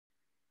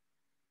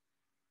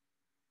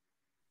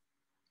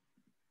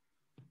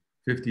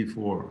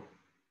54.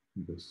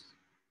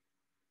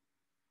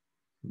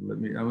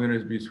 I'm going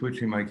to be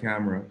switching my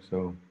camera.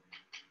 So,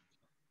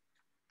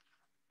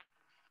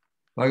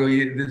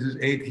 this is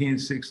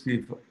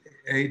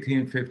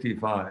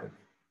 1855,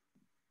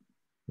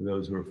 for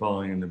those who are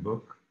following in the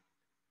book.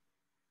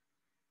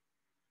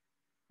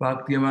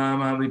 Bhakti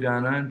mama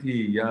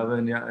vidananti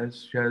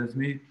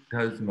yavanyaschasmi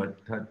tasmat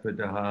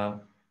tatpataha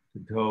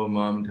tato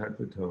mam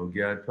tatpato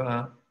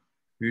gyatva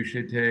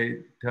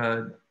vishate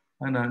tad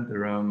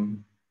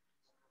anantaram.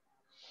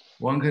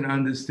 One can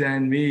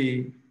understand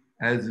me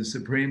as the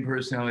Supreme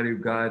Personality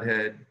of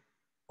Godhead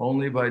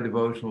only by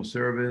devotional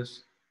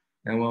service,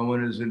 and when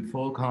one is in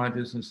full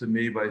consciousness of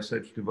me by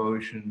such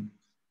devotion,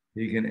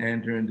 he can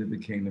enter into the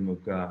kingdom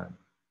of God.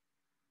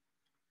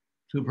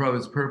 Srila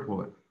Prabhupada's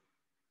purport.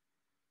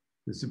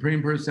 The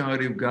Supreme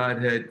Personality of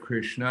Godhead,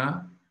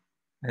 Krishna,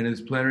 and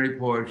his plenary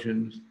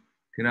portions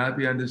cannot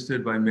be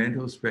understood by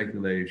mental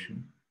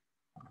speculation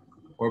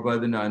or by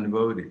the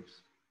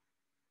non-devotees.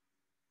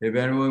 If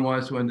anyone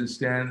wants to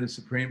understand the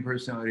Supreme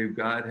Personality of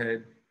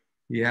Godhead,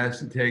 he has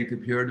to take to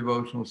pure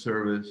devotional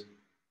service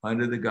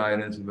under the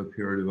guidance of a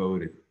pure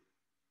devotee.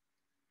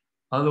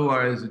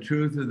 Otherwise, the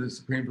truth of the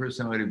Supreme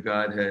Personality of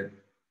Godhead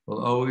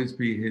will always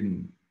be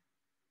hidden.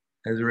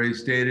 As already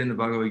stated in the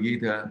Bhagavad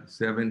Gita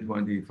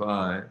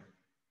 7:25,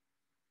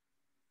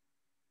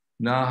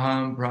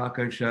 Naham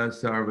Prakasha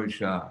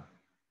Sarvasha.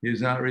 He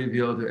is not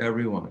revealed to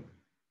everyone.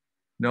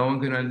 No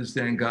one can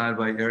understand God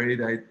by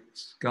erudite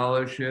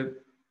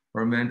scholarship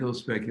or mental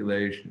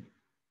speculation.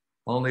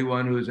 Only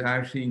one who is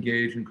actually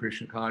engaged in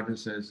Krishna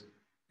consciousness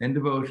and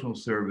devotional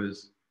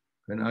service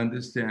can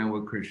understand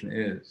what Krishna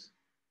is.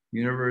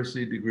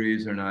 University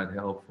degrees are not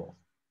helpful.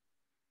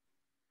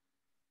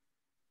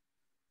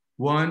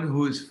 One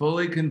who is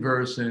fully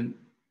conversant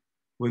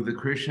with the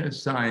Krishna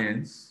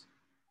science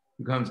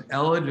becomes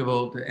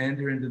eligible to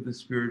enter into the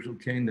spiritual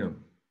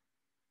kingdom,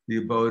 the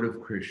abode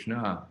of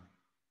Krishna.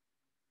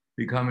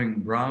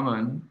 Becoming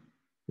Brahman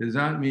does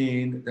not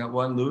mean that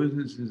one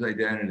loses his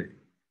identity.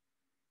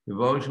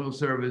 Devotional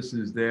service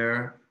is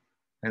there,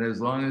 and as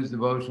long as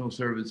devotional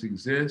service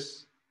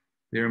exists,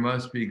 there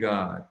must be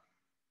God,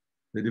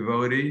 the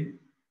devotee,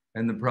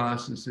 and the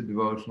process of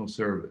devotional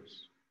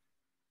service.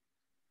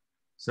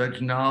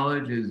 Such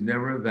knowledge is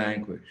never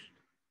vanquished,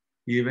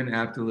 even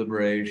after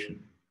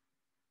liberation.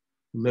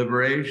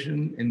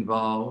 Liberation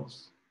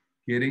involves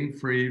getting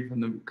free from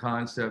the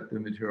concept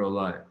of material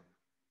life.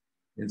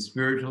 In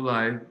spiritual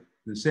life,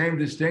 the same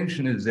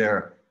distinction is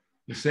there,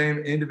 the same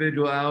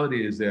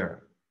individuality is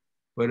there,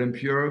 but in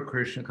pure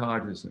Krishna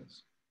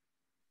consciousness.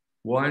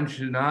 One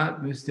should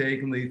not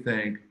mistakenly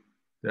think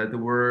that the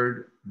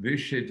word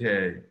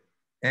Vishyate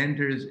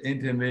enters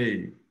into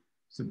me,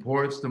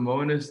 supports the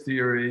monist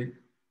theory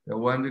that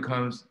one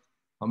becomes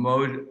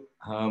homogeneous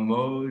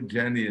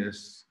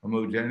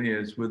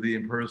with the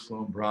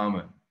impersonal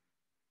Brahman.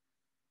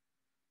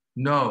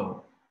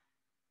 No,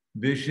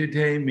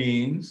 Vishyate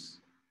means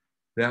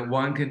that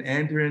one can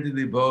enter into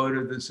the abode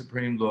of the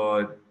Supreme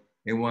Lord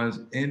in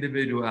one's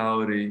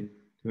individuality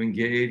to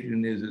engage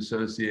in his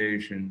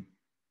association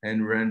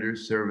and render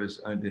service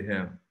unto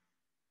him.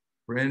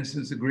 For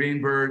instance, a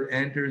green bird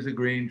enters a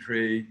green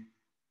tree,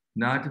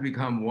 not to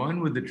become one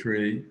with the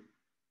tree,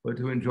 but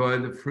to enjoy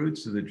the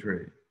fruits of the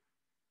tree.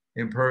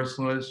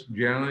 Impersonalists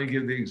generally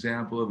give the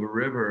example of a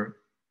river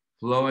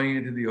flowing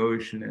into the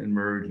ocean and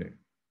merging.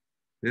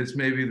 This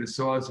may be the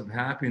source of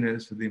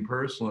happiness for the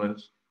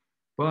impersonalist,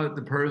 but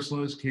the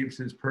personalist keeps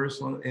his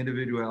personal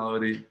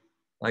individuality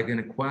like an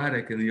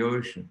aquatic in the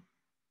ocean.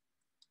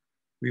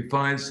 We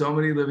find so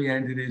many living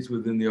entities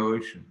within the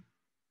ocean.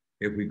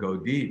 If we go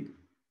deep,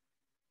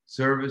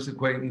 service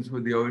acquaintance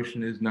with the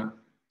ocean is not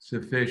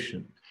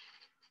sufficient.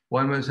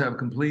 One must have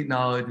complete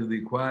knowledge of the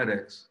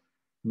aquatics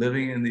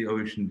living in the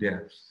ocean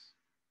depths.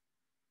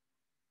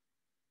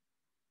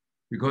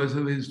 Because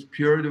of his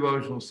pure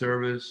devotional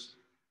service,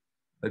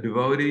 a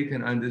devotee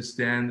can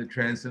understand the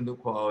transcendental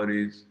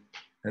qualities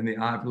and the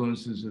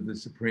opulences of the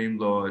Supreme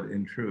Lord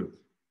in truth.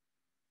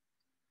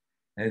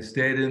 As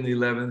stated in the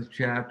 11th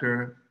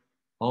chapter,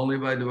 only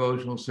by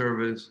devotional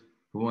service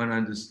can one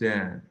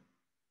understand.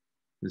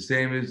 The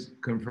same is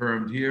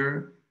confirmed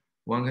here.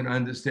 One can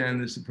understand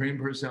the Supreme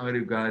Personality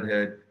of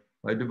Godhead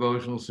by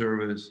devotional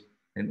service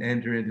and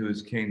enter into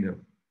his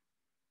kingdom.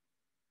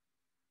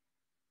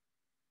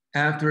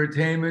 After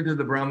attainment of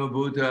the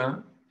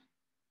Brahmabhuta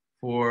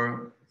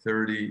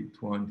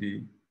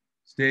 4:30:20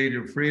 stage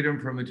of freedom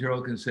from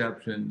material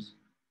conceptions,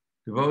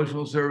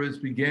 devotional service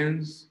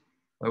begins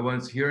by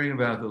one's hearing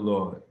about the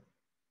Lord.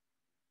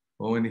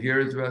 When one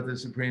hears about the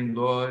Supreme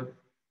Lord,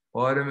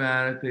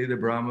 automatically the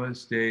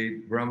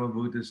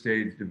Brahmabhuta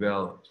stage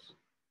develops.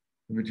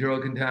 The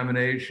material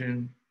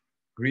contamination,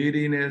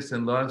 greediness,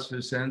 and lust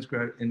for sense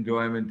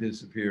enjoyment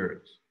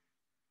disappears.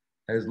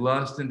 As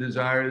lust and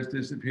desires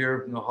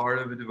disappear from the heart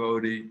of a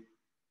devotee,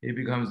 he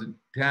becomes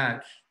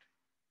attached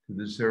to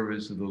the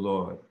service of the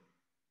Lord.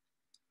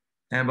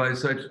 And by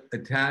such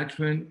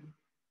attachment,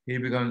 he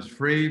becomes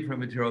free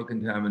from material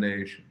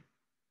contamination.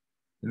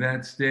 In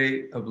that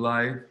state of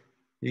life,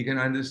 he can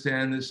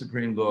understand the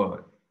Supreme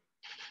Lord.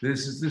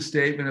 This is the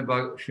statement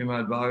about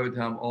Srimad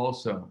Bhagavatam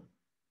also.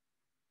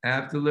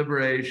 After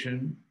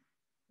liberation,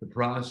 the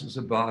process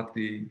of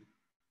bhakti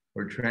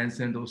or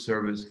transcendental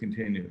service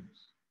continues.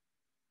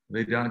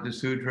 Vedanta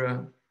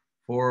Sutra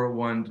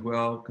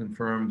 4.1.12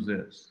 confirms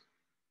this.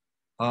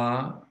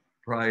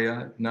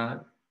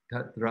 Prayatnat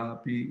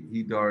tatrapi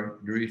hidar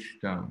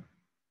drishtam.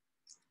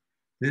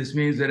 This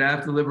means that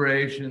after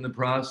liberation, the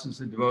process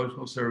of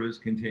devotional service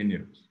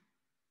continues.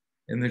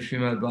 In the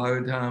Srimad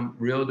Bhagavatam,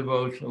 real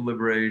devotional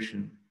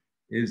liberation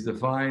is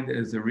defined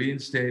as the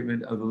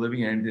reinstatement of the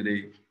living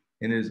entity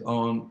in his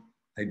own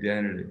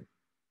identity,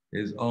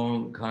 his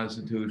own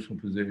constitutional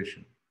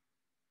position.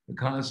 The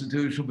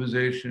constitutional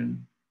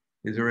position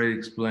is already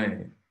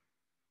explained.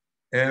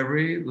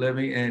 Every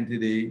living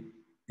entity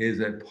is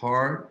a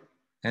part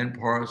and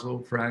parcel,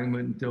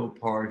 fragmental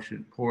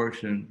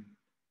portion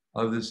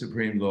of the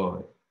Supreme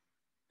Lord.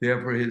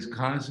 Therefore, his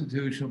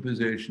constitutional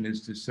position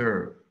is to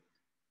serve.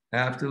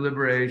 After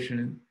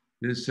liberation,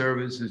 this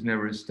service is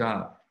never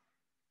stopped.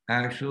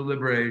 Actual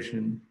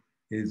liberation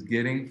is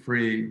getting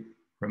free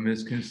from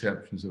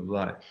misconceptions of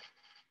life.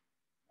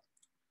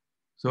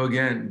 So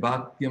again,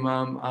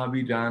 Bhaktyamam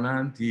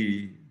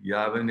abhijananti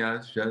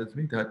yavanyas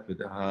jasmi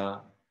tatvataha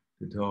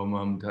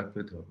tatomam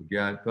tatvato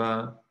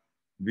gyatva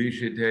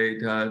vishite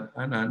tat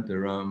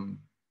anantaram.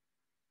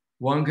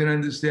 One can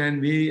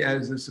understand me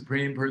as the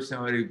Supreme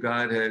Personality of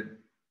Godhead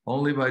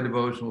only by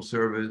devotional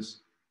service,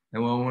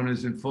 and when one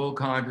is in full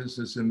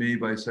consciousness of me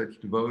by such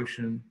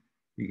devotion,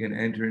 he can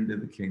enter into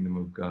the kingdom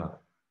of God.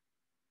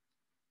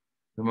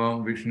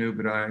 Namo Vishnu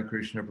Padaya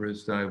Krishna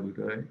Prasthaya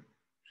Bhutaya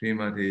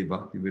Srimati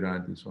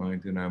Bhaktivedanta Swami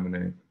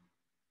Namane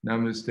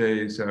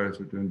Namaste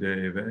Saraswatam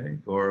Deve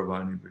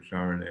Gauravani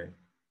Prasharane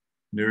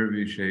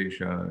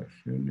Nirvishesha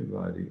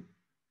Shunyavadi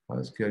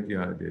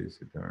Paskatyade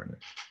Sitarne.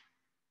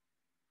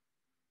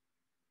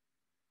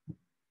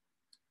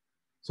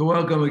 So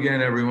welcome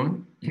again,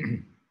 everyone.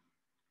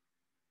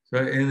 So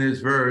in this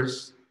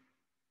verse,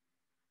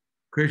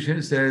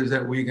 Krishna says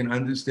that we can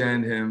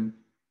understand him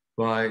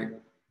by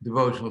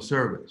devotional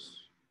service.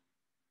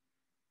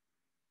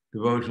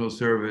 Devotional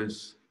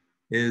service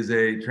is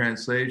a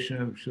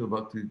translation of Srila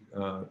Bhakti,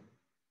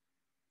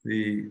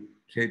 the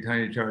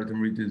Chaitanya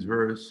Charitamrita's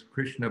verse,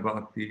 Krishna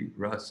Bhakti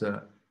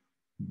Rasa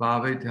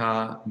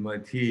Bhavita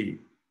Mati.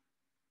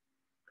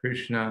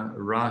 Krishna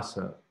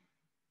Rasa,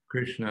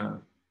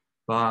 Krishna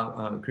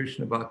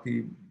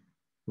Bhakti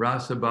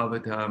Rasa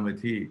Bhavita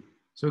Mati.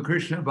 So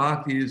Krishna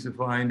Bhakti is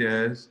defined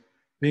as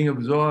being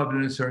absorbed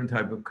in a certain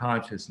type of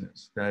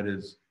consciousness, that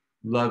is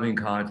loving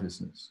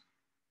consciousness.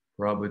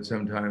 Prabhupada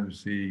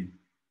sometimes he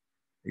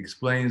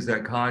explains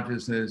that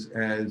consciousness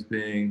as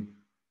being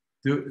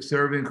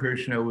serving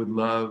Krishna with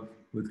love,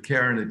 with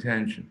care and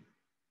attention.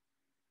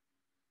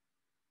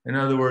 In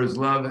other words,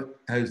 love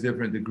has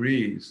different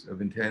degrees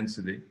of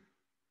intensity.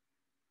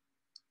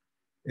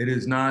 It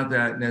is not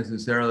that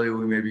necessarily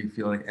we may be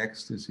feeling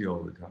ecstasy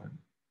all the time.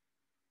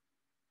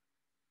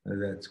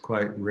 That's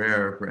quite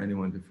rare for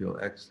anyone to feel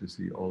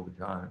ecstasy all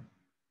the time.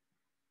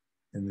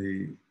 In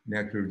the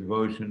nectar of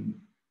devotion,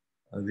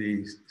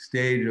 the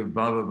stage of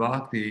Bhava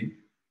Bhakti,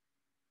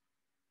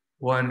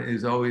 one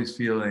is always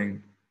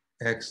feeling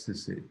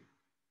ecstasy.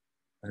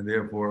 And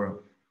therefore,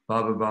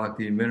 Bhava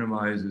Bhakti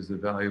minimizes the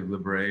value of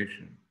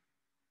liberation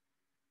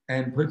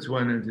and puts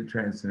one into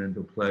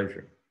transcendental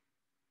pleasure.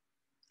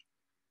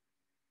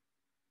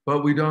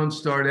 But we don't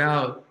start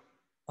out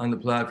on the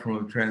platform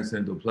of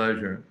transcendental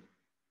pleasure.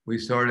 We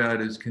start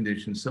out as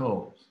conditioned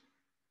souls.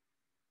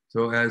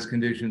 So as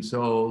conditioned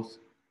souls,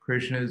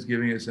 Krishna is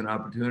giving us an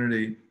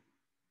opportunity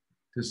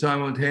to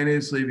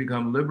simultaneously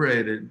become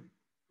liberated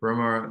from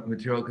our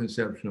material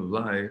conception of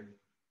life,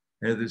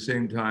 and at the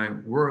same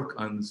time work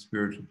on the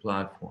spiritual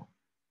platform.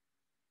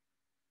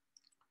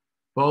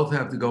 Both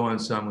have to go on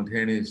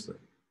simultaneously.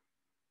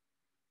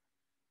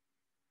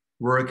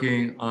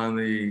 Working on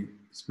the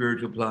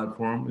spiritual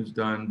platform is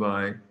done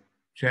by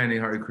chanting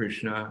Hare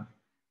Krishna,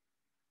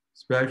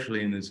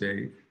 especially in this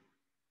age.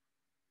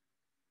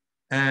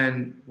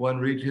 And one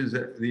reaches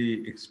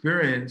the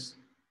experience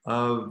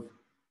of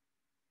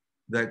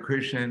that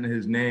Krishna and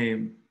his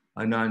name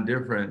are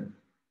non-different,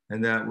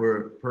 and that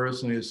we're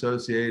personally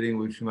associating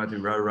with Srimati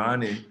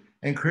Radharani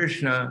and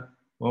Krishna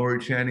when we're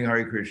chanting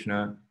Hare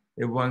Krishna,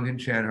 if one can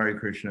chant Hare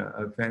Krishna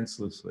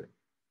offenselessly.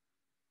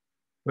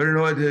 But in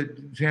order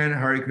to chant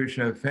Hare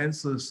Krishna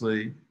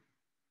offenselessly,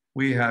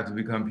 we have to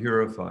become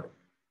purified.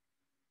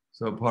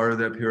 So part of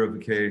that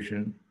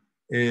purification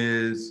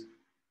is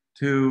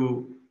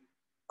to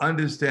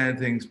understand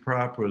things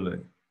properly.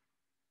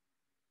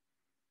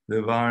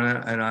 The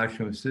Varna and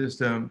Ashram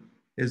system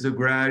is a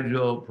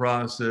gradual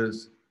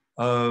process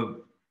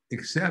of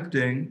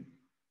accepting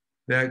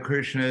that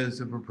Krishna is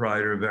the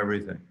proprietor of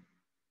everything.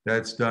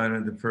 That's done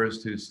in the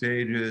first two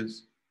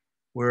stages,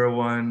 where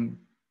one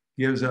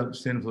gives up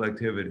sinful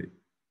activity.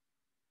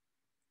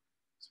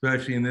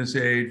 Especially in this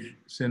age,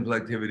 sinful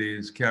activity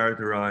is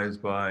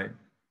characterized by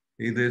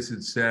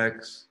illicit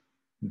sex,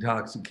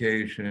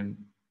 intoxication,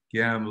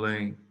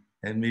 gambling,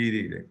 and meat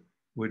eating.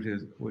 which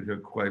are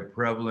quite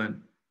prevalent,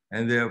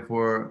 and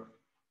therefore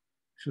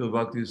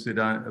Srila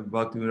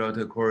Bhaktivinoda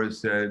Thakur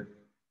said,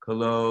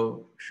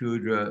 Kalo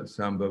Shudra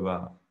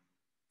Sambhava.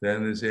 That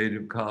in this age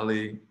of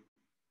Kali,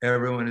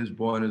 everyone is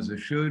born as a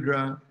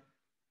Shudra,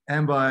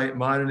 and by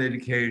modern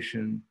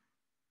education,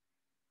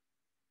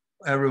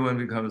 everyone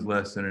becomes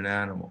less than an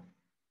animal.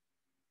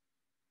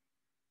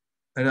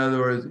 In other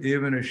words,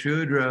 even a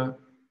Shudra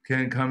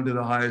can come to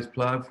the highest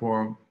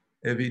platform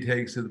if he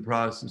takes to the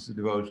process of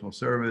devotional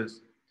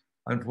service.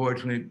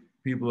 Unfortunately,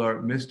 people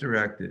are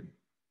misdirected,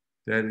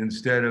 that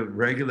instead of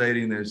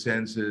regulating their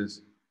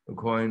senses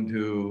according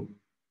to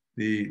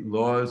the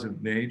laws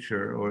of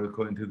nature or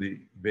according to the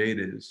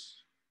Vedas,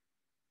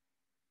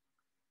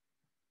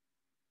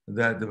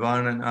 that the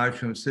Varna and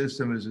Ashram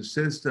system is a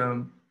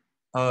system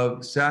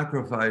of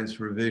sacrifice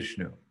for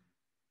Vishnu.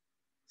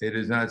 It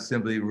is not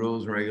simply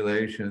rules and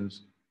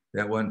regulations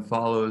that one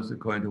follows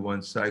according to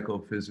one's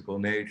psychophysical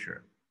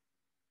nature.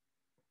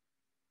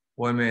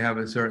 One may have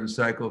a certain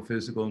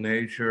psychophysical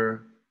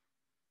nature,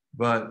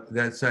 but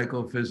that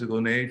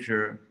psychophysical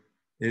nature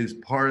is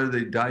part of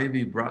the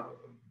Daivi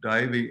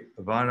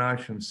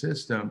Varnashram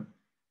system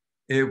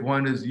if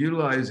one is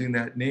utilizing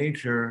that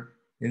nature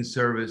in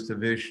service to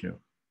Vishnu.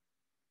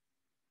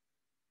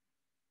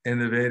 In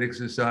the Vedic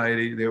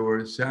society, there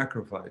were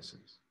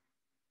sacrifices.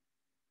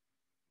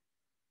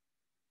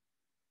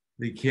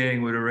 The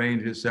king would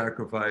arrange a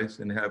sacrifice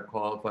and have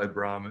qualified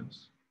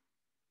Brahmins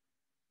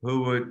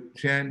who would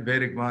chant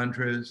Vedic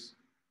mantras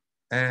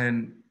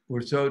and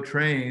were so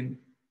trained,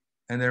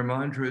 and their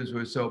mantras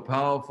were so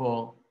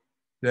powerful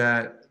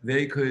that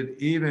they could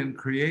even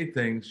create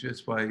things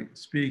just by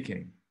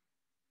speaking.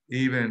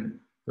 Even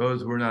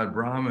those who were not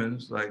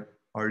Brahmins, like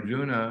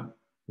Arjuna,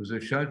 was a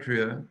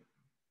Kshatriya,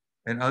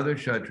 and other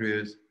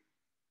Kshatriyas,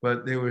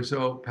 but they were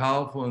so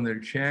powerful in their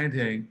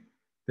chanting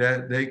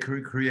that they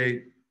could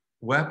create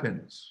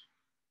weapons.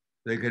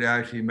 They could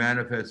actually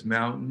manifest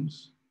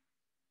mountains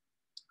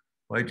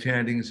by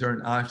chanting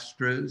certain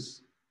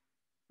astras.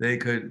 They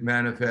could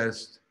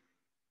manifest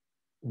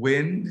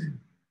wind.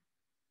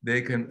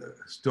 They can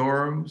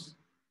storms.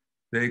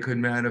 They could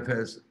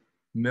manifest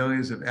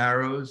millions of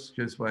arrows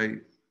just by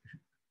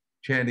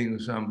chanting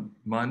some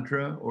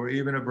mantra, or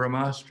even a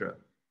Brahmastra.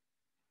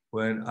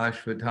 When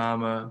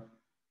Ashvatthama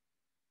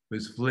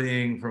was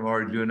fleeing from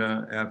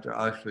Arjuna after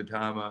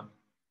Ashvatthama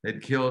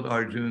had killed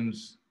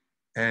Arjun's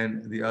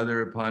and the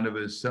other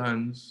Pandava's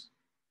sons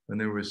when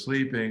they were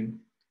sleeping,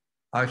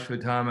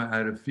 Ashvatthama,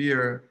 out of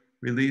fear,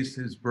 released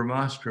his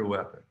Brahmastra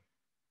weapon.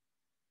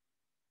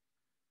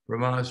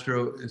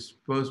 Brahmastra is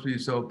supposed to be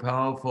so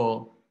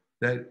powerful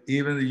that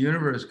even the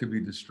universe could be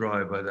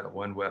destroyed by that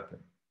one weapon.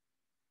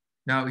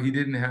 Now, he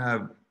didn't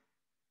have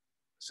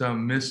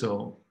some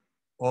missile.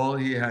 All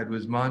he had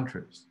was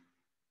mantras.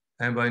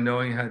 And by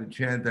knowing how to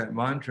chant that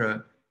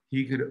mantra,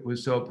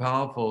 was so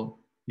powerful,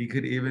 he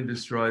could even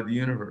destroy the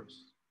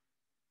universe.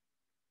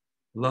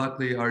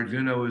 Luckily,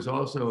 Arjuna was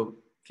also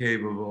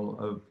capable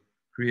of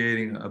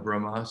creating a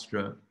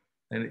Brahmastra,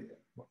 and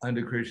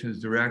under Krishna's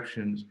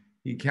directions,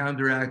 he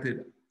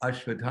counteracted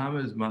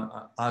Ashvatthama's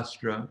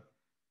astra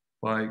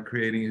by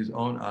creating his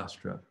own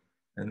astra.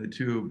 And the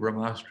two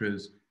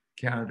Brahmastras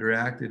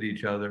counteracted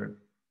each other,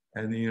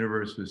 and the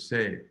universe was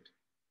saved.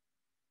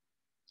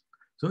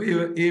 So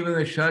even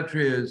the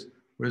Kshatriyas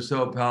were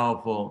so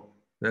powerful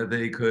that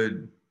they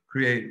could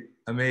create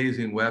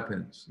amazing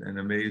weapons and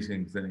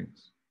amazing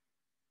things.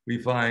 We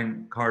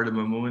find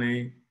Kardama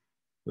Muni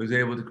was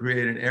able to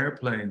create an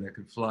airplane that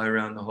could fly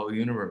around the whole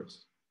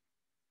universe.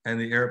 And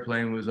the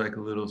airplane was like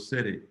a little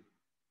city.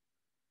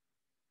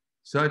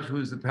 Such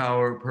was the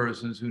power of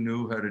persons who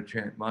knew how to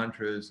chant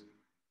mantras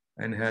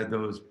and had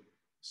those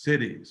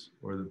cities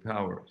or the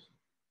powers.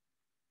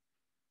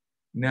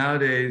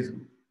 Nowadays,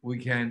 we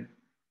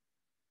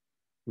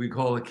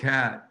call a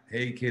cat,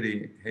 hey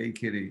kitty, hey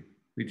kitty.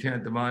 We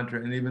chant the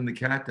mantra and even the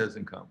cat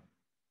doesn't come.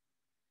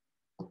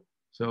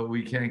 So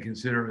we can't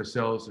consider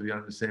ourselves to be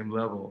on the same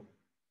level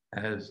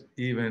as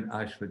even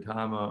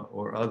Ashvatthama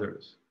or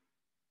others.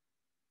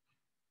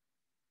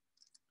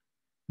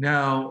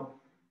 Now,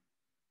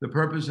 the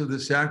purpose of the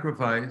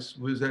sacrifice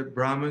was that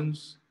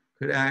Brahmins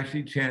could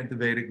actually chant the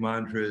Vedic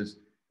mantras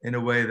in a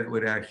way that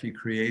would actually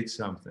create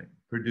something,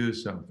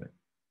 produce something.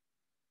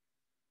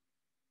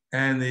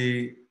 And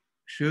the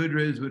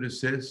Shudras would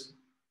assist,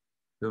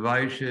 the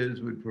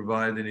Vaishyas would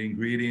provide the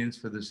ingredients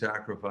for the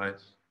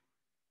sacrifice,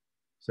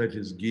 such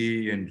as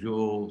ghee and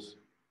jewels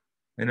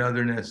and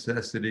other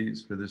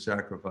necessities for the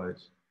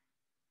sacrifice.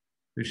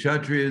 The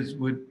Kshatriyas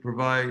would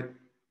provide,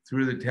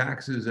 through the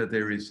taxes that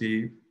they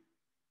received,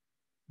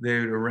 they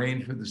would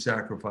arrange for the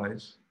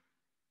sacrifice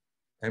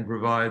and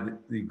provide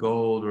the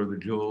gold or the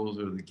jewels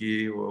or the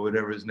ghee or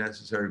whatever is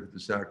necessary for the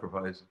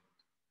sacrifice.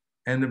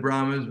 And the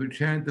Brahmins would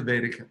chant the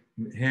Vedic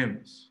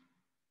hymns.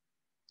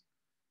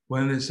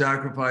 When the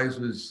sacrifice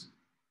was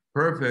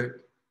perfect,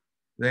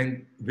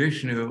 then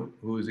Vishnu,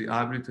 who was the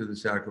object of the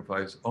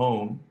sacrifice,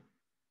 Om,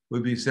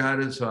 would be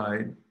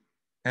satisfied,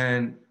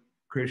 and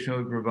Krishna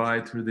would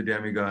provide through the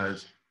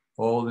demigods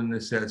all the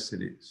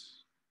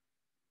necessities.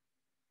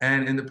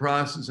 And in the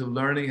process of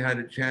learning how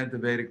to chant the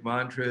Vedic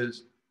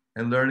mantras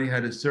and learning how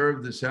to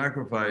serve the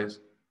sacrifice,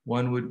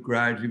 one would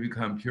gradually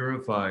become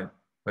purified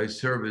by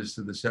service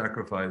to the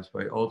sacrifice,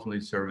 by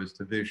ultimately service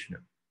to Vishnu.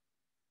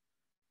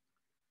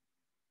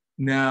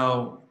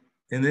 Now,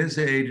 in this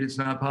age, it's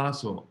not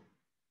possible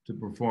to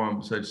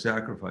perform such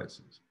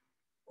sacrifices.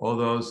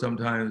 Although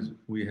sometimes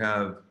we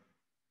have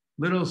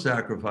little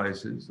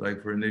sacrifices,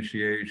 like for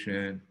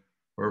initiation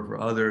or for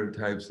other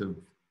types of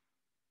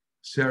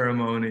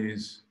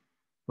ceremonies,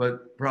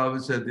 but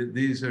Prabhupada said that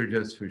these are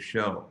just for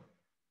show.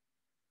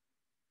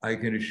 I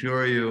can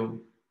assure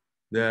you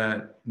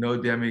that no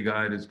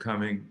demigod is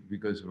coming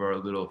because of our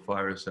little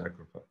fire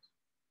sacrifice.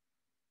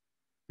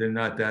 They're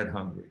not that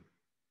hungry.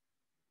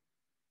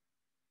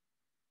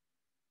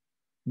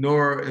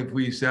 Nor if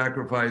we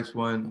sacrifice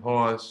one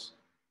horse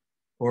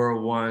or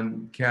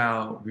one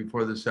cow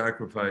before the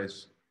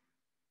sacrifice,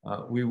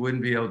 we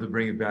wouldn't be able to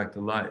bring it back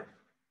to life.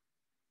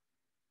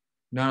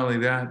 Not only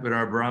that, but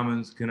our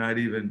Brahmins cannot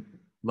even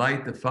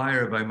light the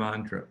fire by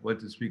mantra, what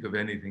to speak of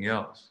anything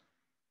else.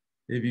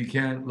 If you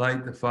can't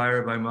light the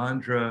fire by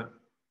mantra,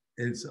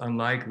 it's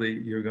unlikely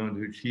you're going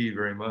to achieve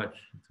very much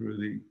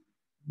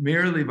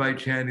merely by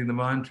chanting the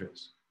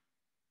mantras.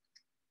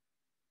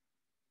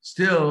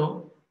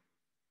 Still,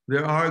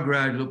 there are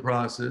gradual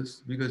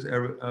process because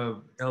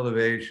of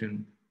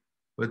elevation,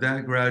 but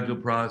that gradual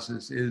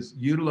process is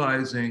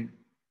utilizing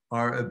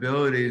our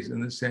abilities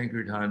in the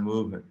Sankirtan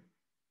movement.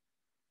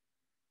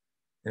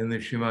 In the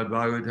Srimad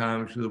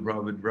Bhagavatam, Srila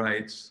Prabhupada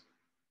writes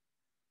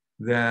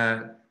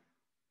that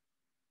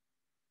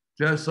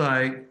just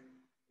like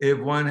if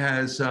one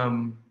has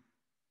some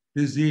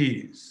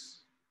disease,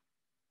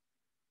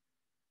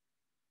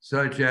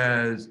 such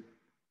as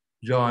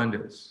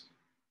jaundice,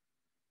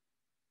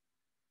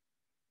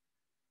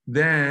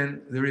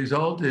 then the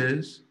result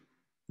is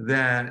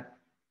that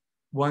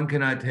one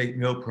cannot take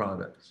milk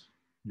products.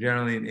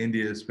 Generally in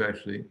India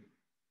especially,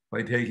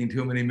 by taking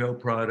too many milk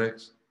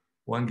products,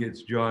 one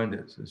gets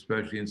jaundice,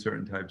 especially in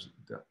certain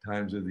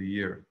times of the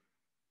year.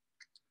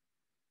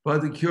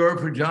 But the cure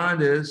for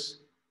jaundice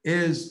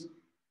is,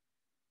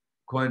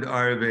 according to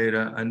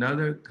Ayurveda,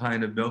 another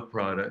kind of milk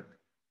product,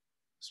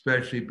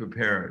 specially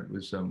prepared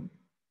with some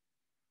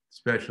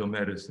special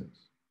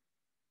medicines.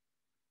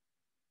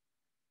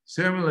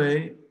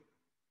 Similarly,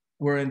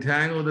 we're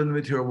entangled in the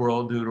material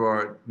world due to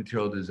our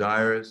material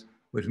desires,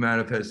 which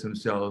manifest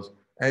themselves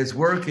as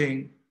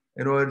working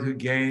in order to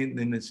gain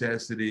the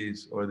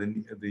necessities or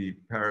the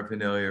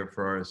paraphernalia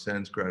for our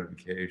sense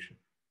gratification.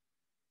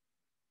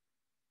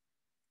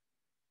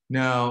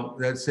 Now,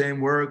 that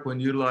same work, when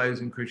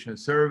utilized in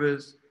Krishna's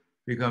service,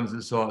 becomes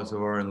the source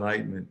of our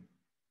enlightenment.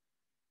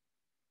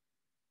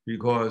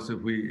 Because if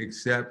we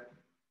accept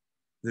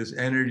this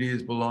energy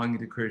as belonging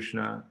to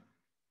Krishna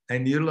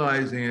and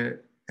utilizing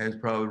it, as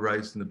Prabhupada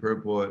writes in the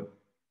purport,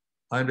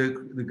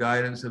 under the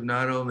guidance of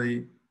not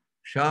only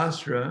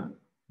Shastra,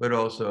 but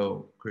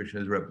also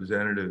Krishna's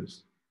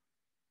representatives,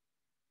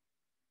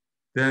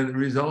 then the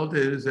result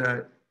is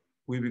that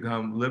we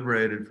become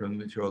liberated from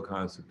the material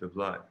concept of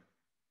life.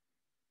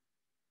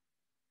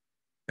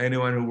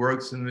 Anyone who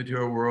works in the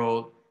material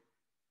world,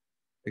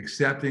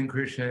 accepting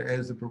Krishna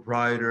as the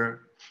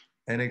proprietor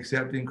and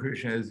accepting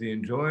Krishna as the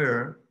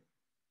enjoyer,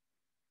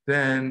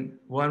 then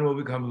one will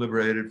become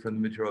liberated from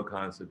the material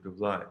concept of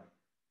life.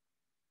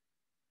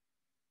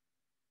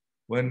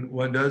 When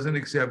one doesn't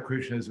accept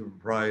Krishna as a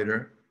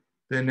proprietor,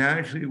 then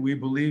naturally we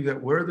believe that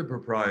we're the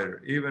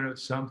proprietor, even of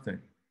something,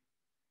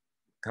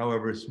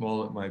 however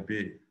small it might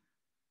be.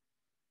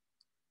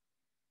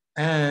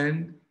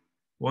 And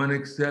one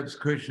accepts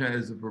Krishna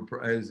as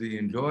the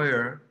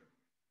enjoyer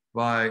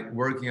by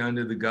working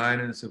under the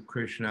guidance of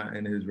Krishna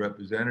and his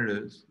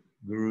representatives,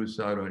 Guru,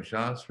 Sadhu, and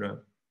Shastra.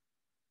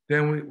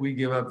 Then we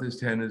give up this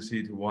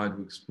tendency to want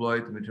to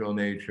exploit the material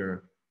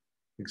nature.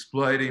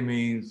 Exploiting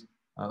means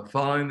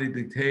following the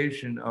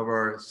dictation of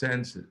our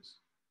senses.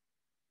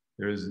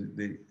 There's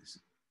the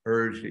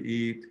urge to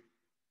eat,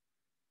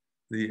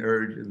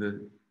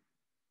 the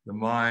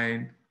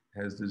mind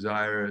has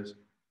desires,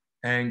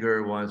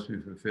 anger wants to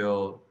be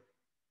fulfilled,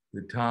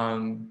 the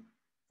tongue,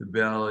 the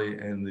belly,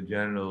 and the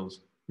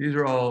genitals. These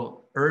are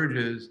all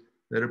urges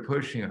that are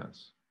pushing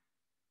us.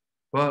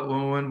 But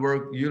when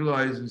one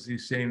utilizes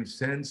these same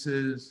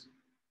senses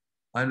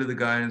under the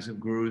guidance of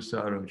Guru,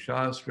 Sadhu, and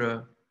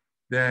Shastra,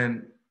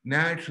 then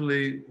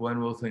naturally one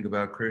will think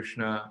about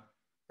Krishna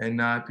and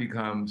not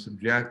become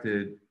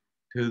subjected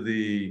to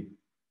the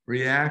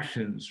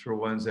reactions for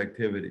one's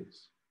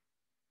activities.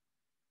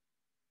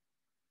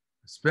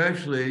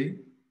 Especially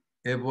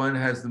if one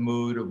has the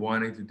mood of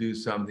wanting to do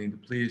something to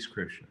please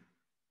Krishna.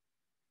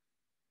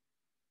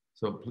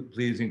 So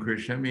pleasing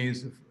Krishna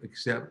means to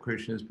accept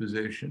Krishna's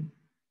position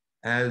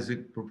as the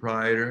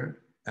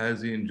proprietor,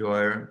 as the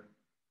enjoyer,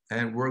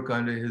 and work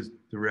under his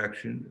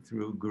direction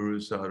through Guru,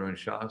 Sadhu, and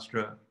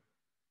Shastra.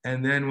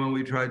 And then when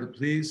we try to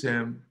please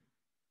him,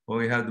 when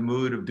we have the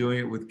mood of doing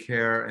it with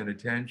care and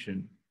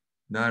attention,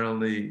 not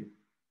only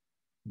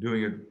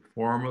doing it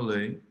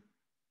formally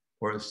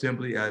or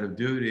simply out of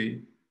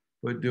duty,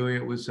 but doing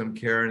it with some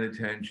care and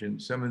attention,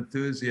 some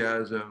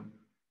enthusiasm,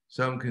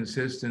 some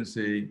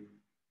consistency,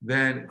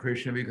 then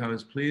Krishna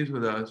becomes pleased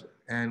with us,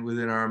 and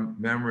within our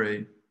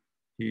memory,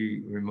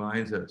 he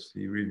reminds us,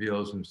 he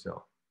reveals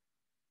himself.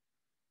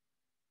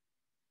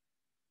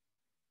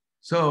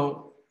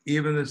 So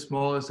even the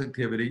smallest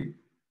activity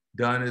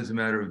done as a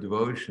matter of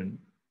devotion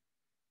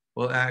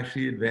will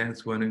actually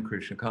advance one in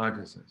Krishna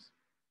consciousness.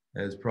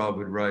 As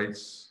Prabhupada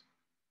writes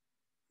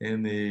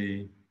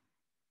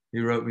he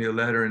wrote me a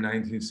letter in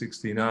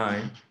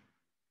 1969.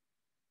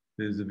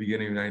 This is the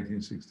beginning of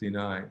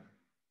 1969.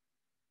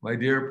 My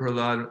dear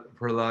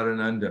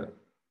Prahladananda,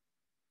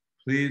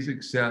 please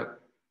accept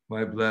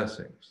my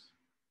blessings.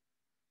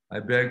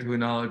 I beg to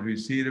acknowledge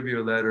receipt of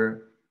your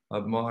letter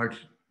of March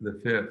the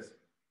 5th.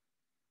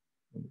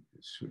 Let me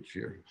just switch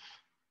here.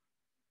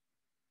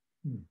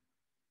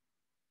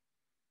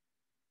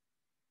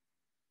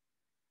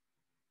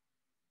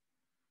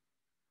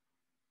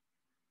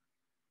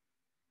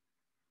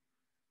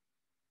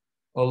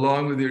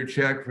 Along with your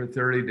check for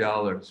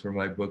 $30 for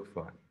my book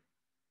fund.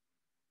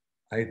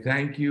 I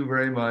thank you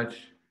very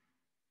much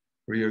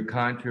for your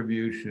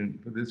contribution,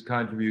 for this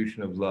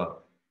contribution of love.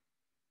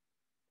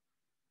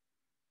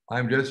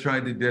 I'm just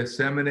trying to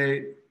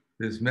disseminate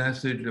this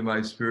message of my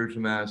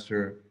spiritual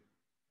master,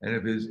 and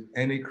if there's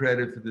any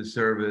credit for the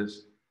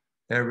service,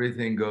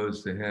 everything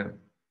goes to him.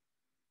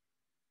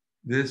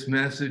 This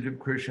message of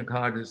Krishna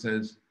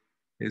consciousness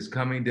is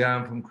coming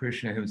down from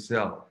Krishna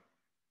himself.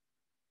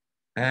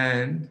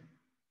 And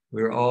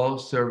we're all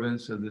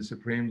servants of the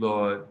Supreme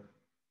Lord,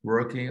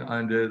 working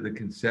under the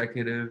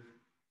consecutive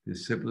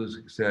disciplic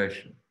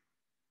succession.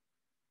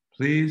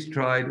 Please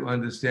try to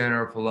understand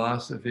our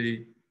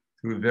philosophy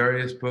through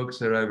various books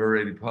that I've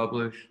already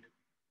published,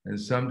 and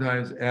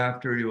sometimes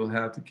after you will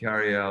have to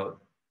carry out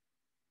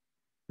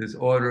this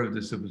order of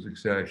disciplic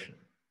succession.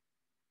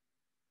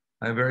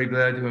 I'm very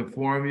glad to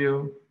inform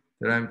you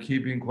that I'm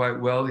keeping quite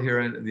well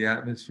here in the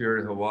atmosphere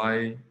at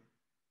Hawaii.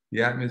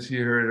 The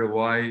atmosphere here at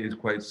Hawaii is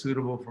quite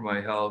suitable for my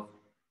health.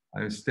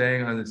 I'm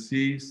staying on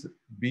the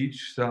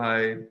beach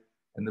side,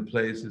 and the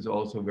place is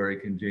also very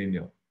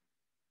congenial.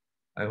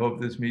 I hope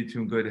this meets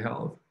you in good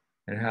health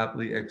and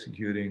happily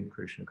executing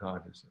Krishna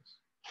consciousness.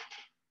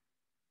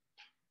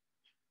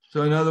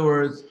 So in other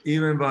words,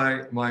 even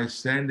by my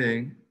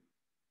sending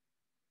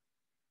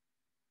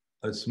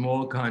a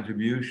small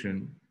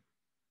contribution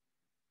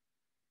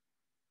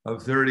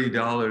of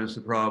 $30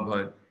 to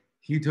Prabhupada,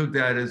 he took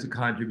that as a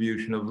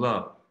contribution of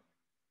love.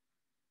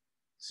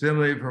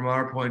 Similarly, from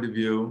our point of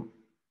view,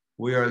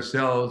 we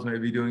ourselves may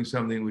be doing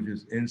something which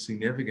is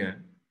insignificant,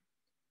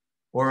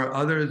 or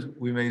others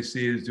we may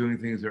see as doing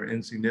things that are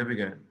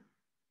insignificant,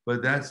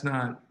 but that's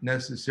not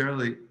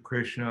necessarily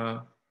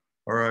Krishna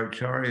or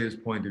Acharya's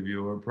point of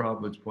view or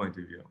Prabhupada's point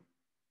of view.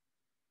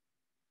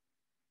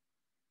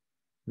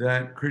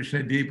 That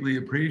Krishna deeply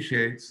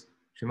appreciates,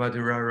 Srimati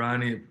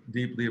Radharani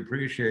deeply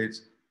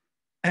appreciates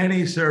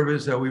any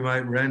service that we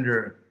might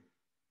render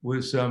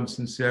with some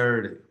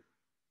sincerity.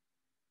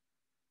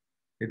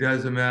 It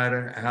doesn't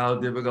matter how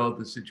difficult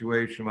the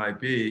situation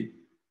might be,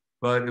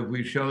 but if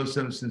we show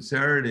some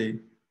sincerity,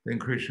 then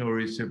Krishna will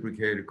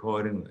reciprocate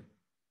accordingly.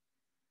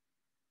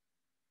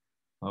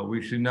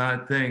 We should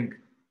not think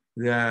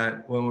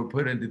that when we're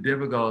put into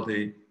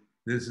difficulty,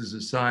 this is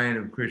a sign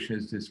of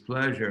Krishna's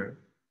displeasure.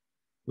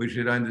 We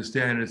should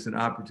understand it's an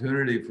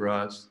opportunity for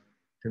us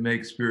to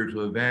make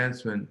spiritual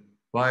advancement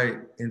by,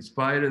 in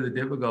spite of the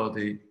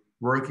difficulty,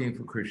 working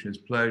for Krishna's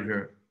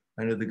pleasure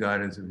under the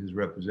guidance of his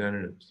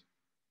representatives.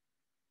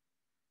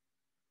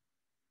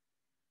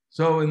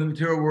 So in the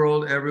material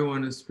world,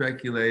 everyone is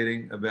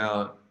speculating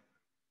about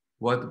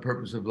what the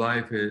purpose of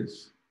life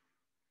is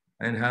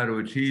and how to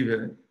achieve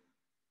it.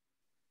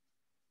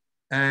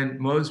 And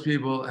most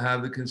people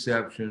have the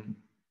conception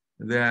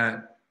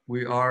that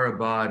we are a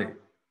body,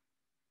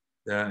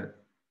 that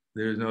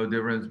there's no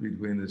difference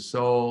between the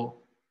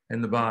soul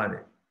and the body.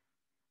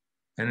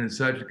 And in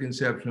such a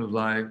conception of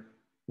life,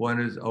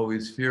 one is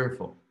always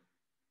fearful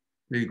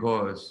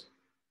because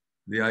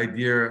the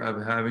idea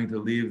of having to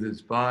leave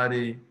this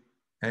body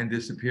and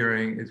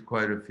disappearing is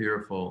quite a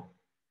fearful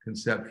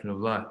conception of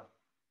life.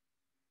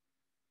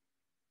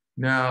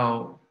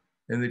 Now,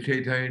 in the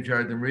Chaitanya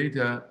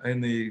Charitamrita,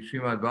 in the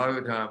Srimad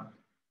Bhagavatam,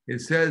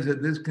 it says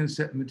that this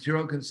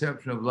material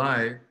conception of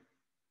life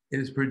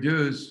is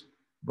produced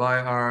by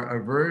our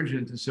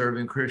aversion to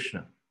serving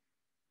Krishna.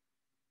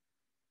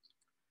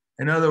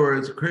 In other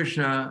words,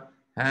 Krishna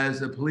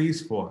has a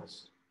police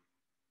force.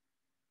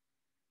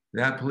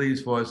 That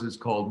police force is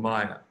called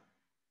Maya.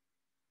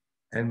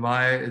 And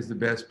Maya is the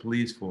best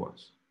police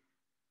force.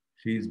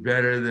 She's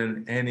better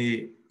than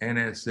any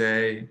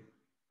NSA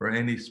or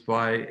any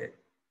spy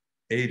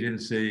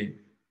agency.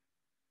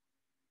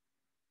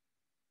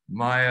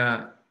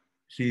 Maya,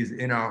 she's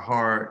in our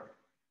heart.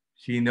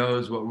 She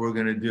knows what we're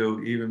going to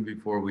do even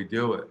before we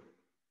do it.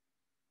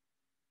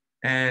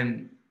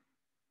 And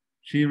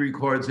she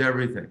records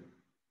everything.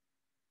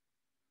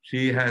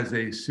 She has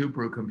a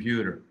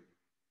supercomputer.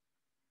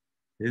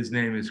 His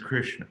name is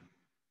Krishna.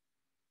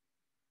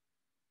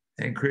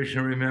 And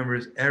Krishna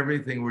remembers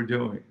everything we're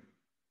doing.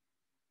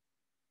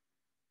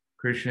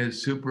 Krishna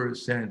is super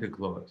Santa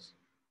Claus.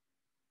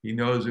 He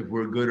knows if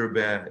we're good or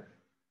bad.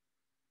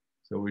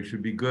 So we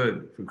should be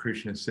good for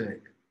Krishna's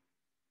sake.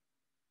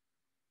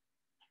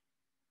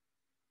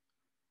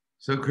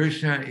 So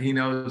Krishna, he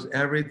knows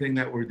everything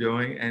that we're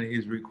doing and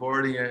he's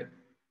recording it.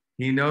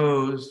 He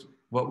knows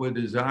what we're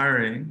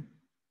desiring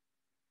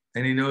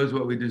and he knows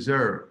what we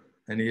deserve.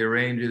 And he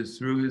arranges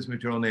through his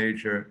material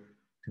nature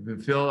to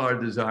fulfill our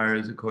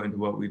desires according to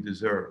what we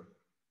deserve.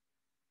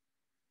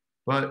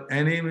 But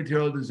any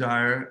material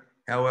desire,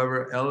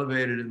 however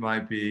elevated it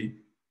might be,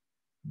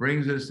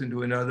 brings us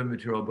into another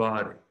material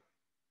body,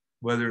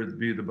 whether it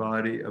be the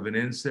body of an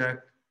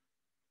insect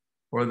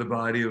or the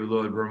body of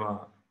Lord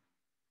Brahma.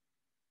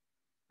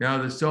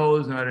 Now, the soul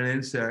is not an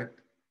insect,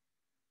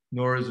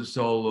 nor is the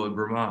soul Lord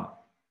Brahma.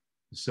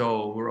 The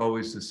soul, we're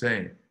always the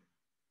same.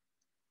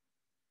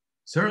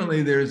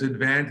 Certainly, there's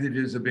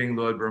advantages of being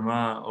Lord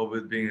Brahma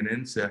over being an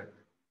insect.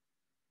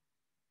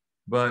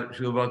 But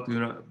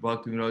Srila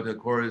Bhaktivinoda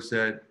Thakur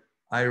said,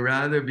 I'd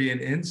rather be an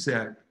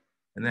insect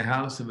in the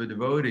house of a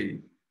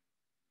devotee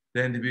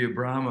than to be a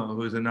Brahma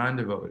who is a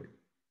non-devotee.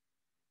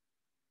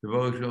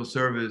 Devotional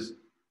service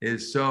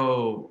is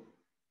so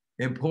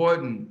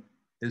important,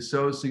 is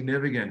so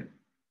significant,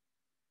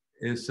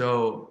 is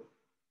so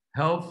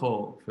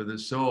helpful for the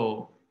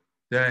soul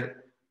that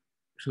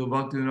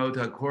Srila Bhaktivinoda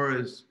Thakur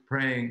is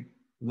praying,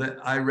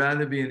 I'd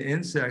rather be an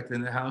insect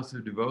in the house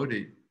of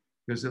devotee,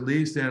 because at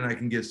least then I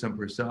can get some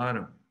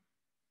prasadam,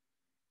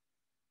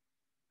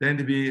 than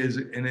to be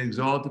in an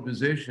exalted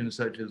position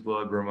such as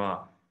Lord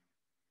Brahma.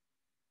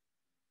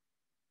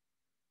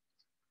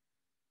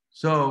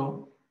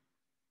 So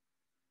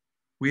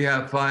we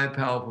have 5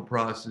 powerful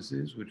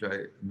processes, which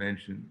I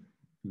mentioned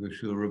because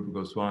Srila Rupa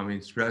Goswami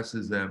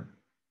stresses them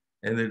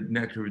in the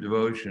Nectar of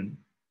Devotion.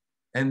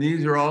 And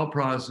these are all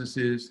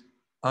processes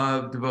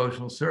of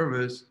devotional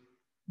service,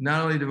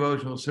 not only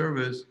devotional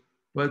service,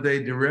 but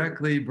they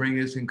directly bring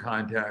us in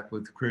contact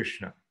with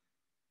Krishna.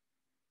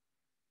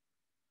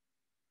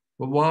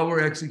 But while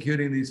we're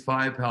executing these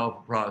 5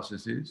 powerful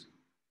processes,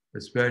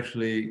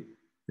 especially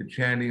the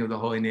chanting of the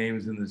holy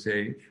names in the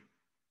sage,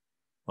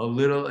 a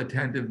little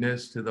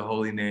attentiveness to the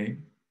holy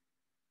name,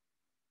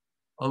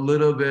 a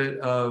little bit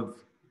of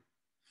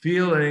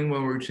feeling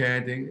when we're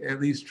chanting, at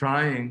least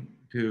trying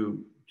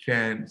to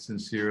chant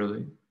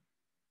sincerely,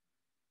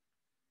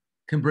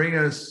 can bring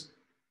us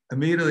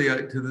immediately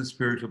to the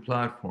spiritual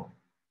platform.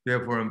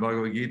 Therefore, in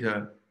Bhagavad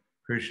Gita,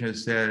 Krishna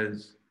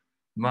says,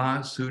 Ma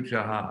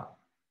Suchaha.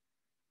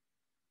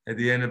 At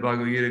the end of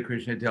Bhagavad Gita,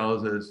 Krishna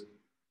tells us,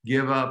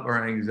 give up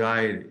our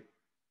anxiety.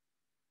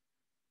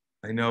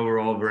 I know we're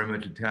all very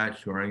much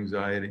attached to our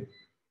anxiety.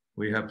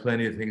 We have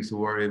plenty of things to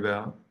worry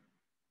about.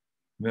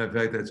 Matter of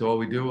fact, that's all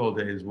we do all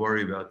day is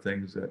worry about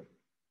things that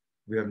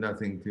we have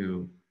nothing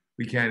to,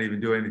 we can't even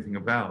do anything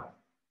about,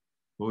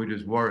 but we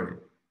just worry.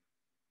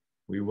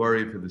 We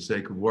worry for the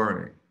sake of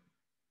worrying.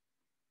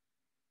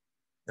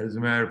 As a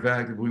matter of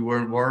fact, if we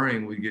weren't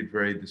worrying, we'd get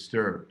very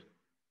disturbed.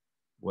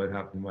 What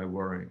happened to my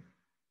worrying?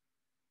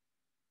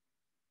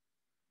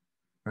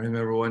 I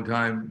remember one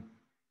time,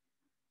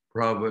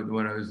 Prabhupada,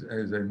 when I was,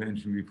 as I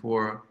mentioned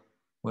before,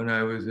 when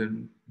I was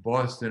in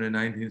Boston in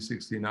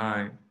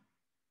 1969,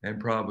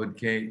 and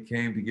Prabhupada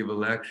came to give a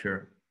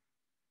lecture.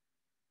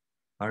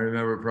 I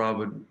remember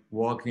Prabhupada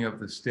walking up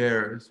the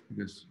stairs,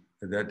 because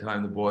at that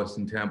time the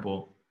Boston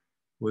Temple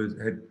was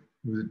a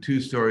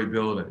 2-story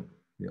building,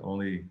 the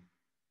only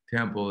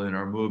temple in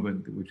our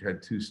movement which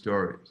had 2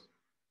 stories.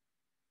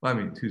 I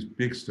mean, 2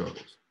 big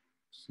stories.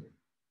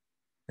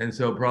 And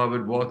so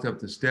Prabhupada walked up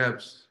the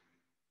steps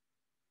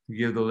to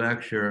give the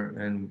lecture,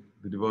 and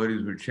the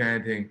devotees were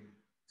chanting.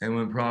 And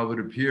when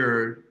Prabhupada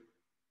appeared,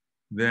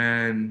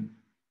 then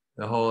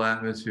the whole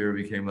atmosphere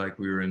became like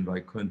we were in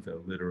Vaikuntha,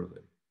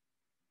 literally.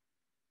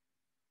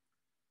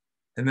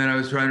 And then I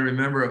was trying to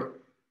remember,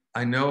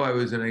 I know I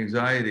was in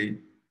anxiety,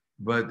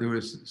 but there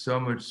was so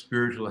much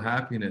spiritual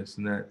happiness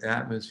in that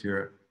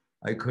atmosphere,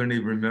 I couldn't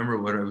even remember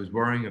what I was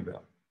worrying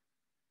about.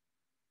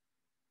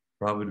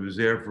 Prabhupada was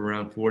there for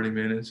around 40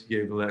 minutes,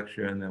 gave the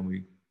lecture, and then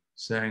we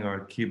sang our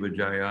Kiba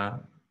Jaya,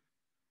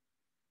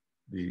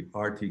 the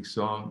Artik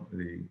song,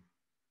 the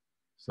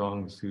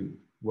songs to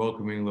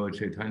welcoming Lord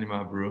Chaitanya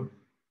Mahaprabhu.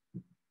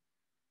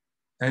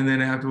 And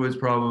then afterwards,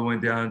 Prabhupada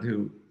went down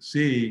to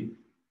see,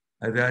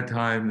 at that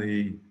time,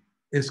 the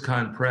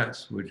ISKCON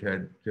Press, which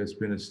had just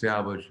been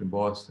established in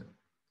Boston.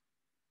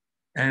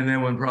 And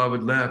then when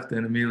Prabhupada left,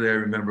 then immediately I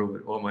remember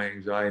what all my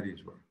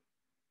anxieties were.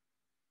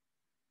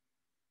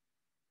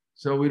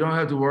 So we don't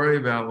have to worry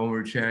about when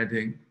we're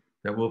chanting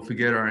that we'll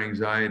forget our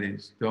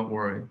anxieties. Don't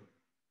worry.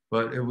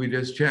 But if we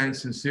just chant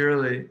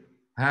sincerely,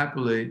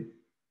 happily,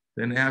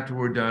 then after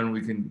we're done,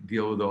 we can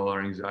deal with all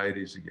our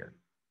anxieties again.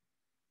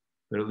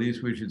 But at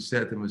least we should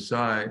set them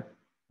aside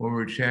when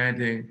we're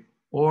chanting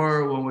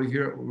or when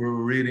we're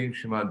reading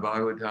Srimad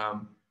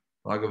Bhagavatam,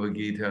 Bhagavad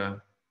Gita.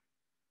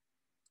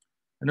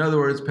 In other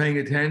words, paying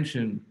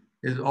attention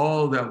is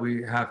all that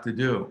we have to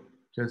do.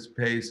 Just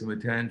pay some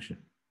attention.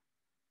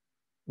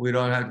 We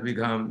don't have to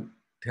become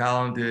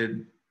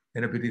talented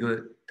in a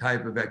particular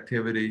type of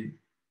activity.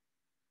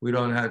 We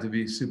don't have to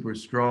be super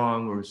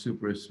strong or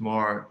super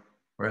smart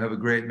or have a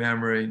great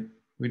memory.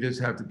 We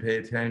just have to pay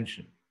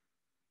attention.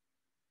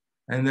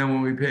 And then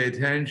when we pay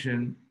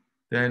attention,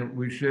 then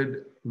we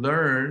should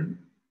learn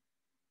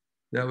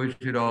that we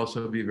should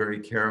also be very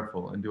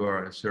careful and do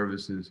our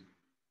services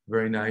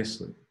very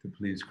nicely to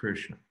please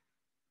Krishna.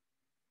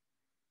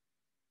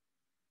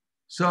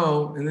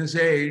 So in this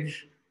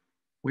age,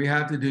 we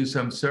have to do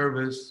some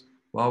service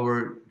while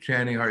we're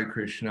chanting Hare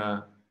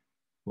Krishna,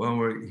 when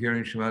we're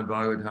hearing Srimad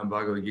Bhagavatam,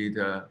 Bhagavad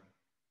Gita,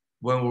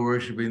 when we're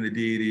worshiping the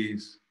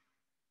deities,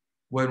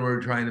 when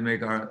we're trying to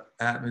make our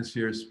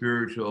atmosphere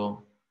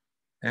spiritual,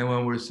 and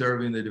when we're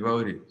serving the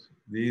devotees.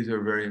 These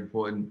are very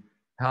important,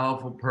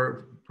 powerful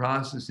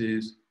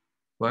processes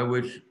by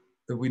which,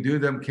 if we do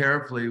them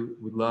carefully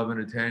with love and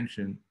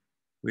attention,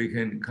 we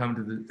can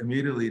come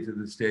immediately to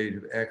the stage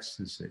of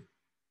ecstasy.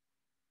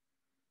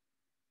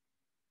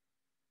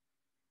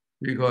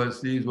 Because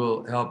these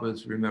will help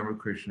us remember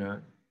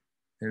Krishna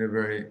in a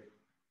very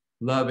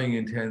loving,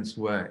 intense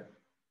way.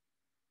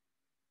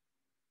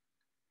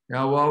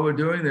 Now, while we're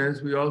doing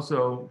this, we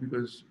also,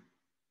 because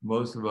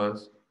most of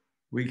us,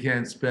 we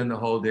can't spend the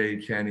whole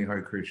day chanting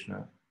Hare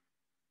Krishna,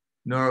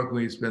 nor can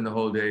we spend the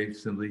whole day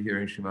simply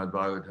hearing Srimad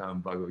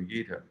Bhagavatam, Bhagavad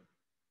Gita.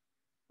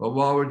 But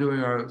while we're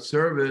doing our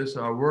service,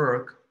 our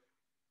work,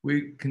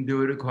 we can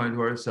do it according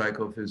to our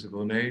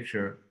psychophysical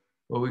nature,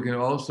 but we can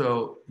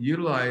also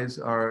utilize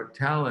our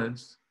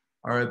talents,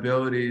 our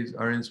abilities,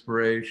 our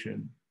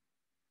inspiration,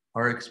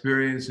 our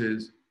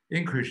experiences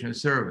in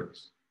Krishna's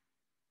service.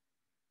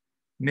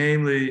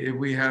 Namely, if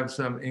we have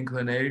some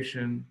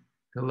inclination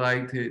to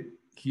like to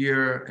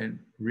hear and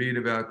read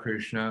about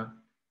Krishna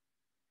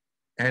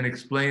and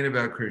explain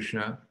about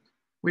Krishna,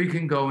 we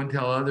can go and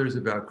tell others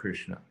about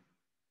Krishna.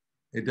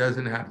 It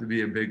doesn't have to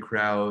be a big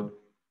crowd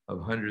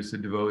of hundreds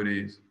of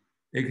devotees.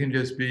 It can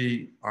just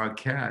be our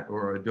cat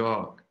or our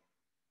dog.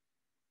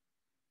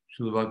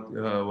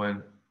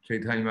 When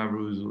Chaitanya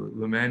Mahaprabhu was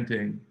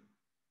lamenting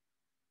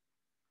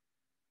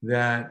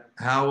that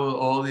how will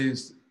all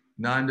these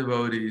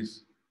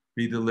non-devotees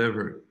be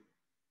delivered?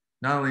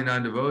 Not only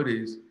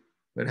non-devotees,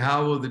 but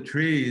how will the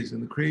trees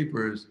and the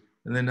creepers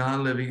and the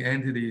non-living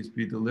entities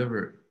be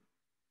delivered?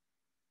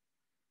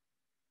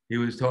 He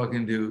was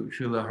talking to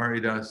Srila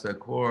Haridas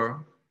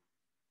Thakur,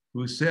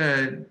 who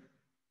said,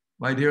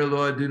 "My dear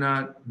Lord, do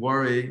not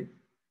worry,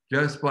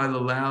 just by the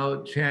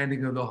loud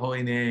chanting of the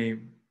holy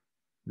name,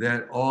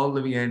 that all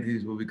living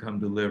entities will become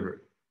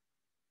delivered."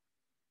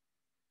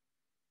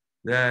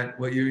 That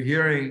what you're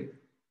hearing,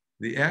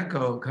 the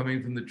echo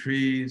coming from the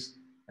trees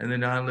and the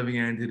non-living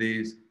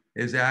entities,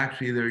 is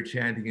actually their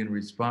chanting in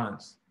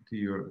response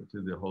to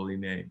the holy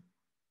name.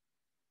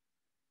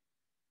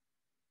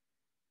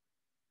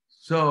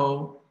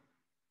 So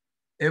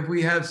if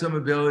we have some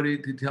ability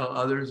to tell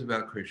others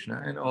about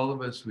Krishna, and all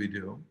of us we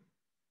do,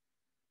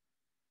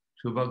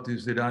 Srila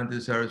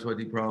Bhaktisiddhanta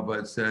Saraswati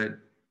Prabhupada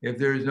said, if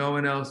there is no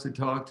one else to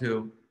talk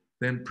to,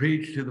 then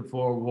preach to the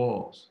four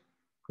walls.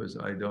 Because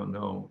I don't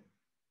know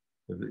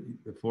if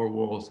the four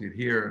walls could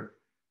hear,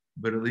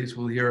 but at least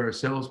we'll hear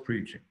ourselves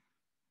preaching.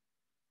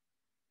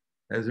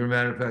 As a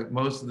matter of fact,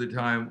 most of the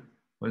time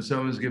when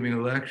someone's giving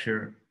a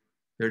lecture,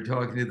 they're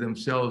talking to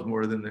themselves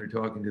more than they're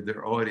talking to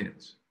their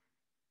audience.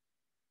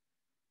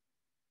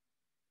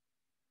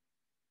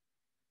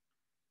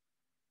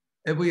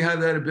 If we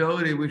have that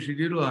ability, we should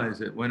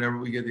utilize it whenever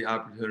we get the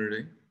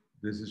opportunity.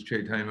 This is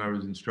Chaitanya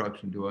Mahaprabhu's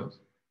instruction to us.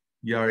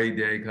 Yari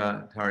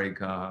Deka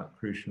Tarika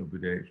Krishna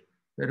Budesh.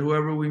 That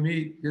whoever we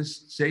meet,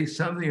 just say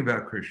something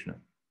about Krishna.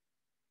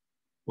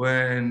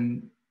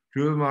 When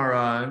Dhruva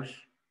Maharaj,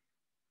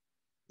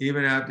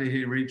 even after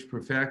he reached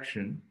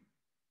perfection,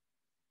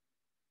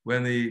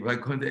 when the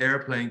Vaikuntha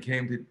airplane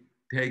came to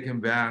take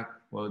him back,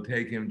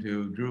 take him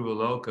to Dhruva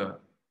Loka,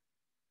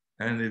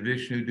 and the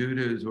Vishnu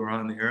Dutas were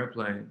on the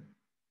airplane,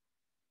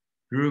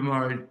 Dhruva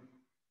Maharaj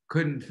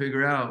couldn't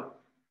figure out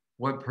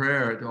what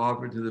prayer to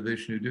offer to the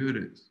Vishnu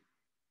Dutas.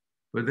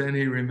 But then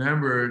he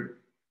remembered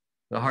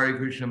the Hare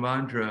Krishna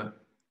mantra,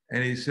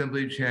 and he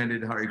simply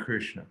chanted Hare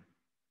Krishna.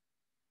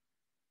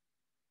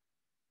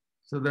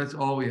 So that's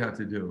all we have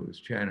to do is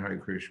chant Hare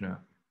Krishna.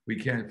 We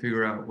can't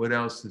figure out what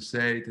else to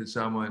say to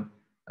someone,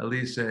 at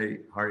least say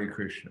Hare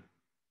Krishna,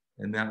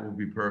 and that will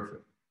be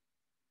perfect.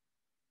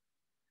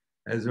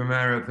 As a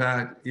matter of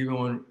fact, even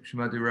when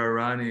Srimati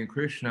Radharani and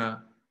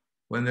Krishna,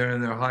 when they're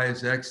in their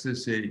highest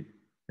ecstasy,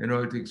 in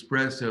order to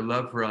express their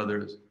love for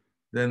others,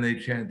 then they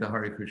chant the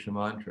Hare Krishna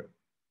mantra.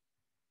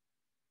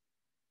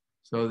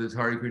 So this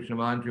Hare Krishna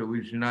mantra,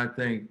 we should not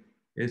think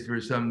is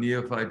for some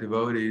neophyte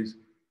devotees.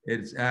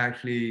 It's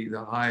actually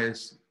the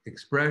highest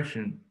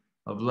expression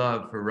of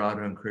love for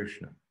Radha and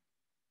Krishna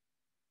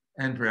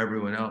and for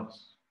everyone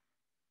else.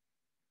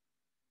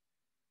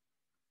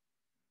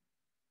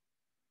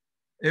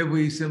 If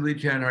we simply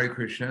chant Hare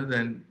Krishna,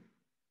 then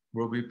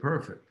we'll be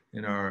perfect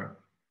in our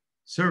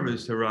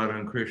service to Radha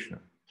and Krishna.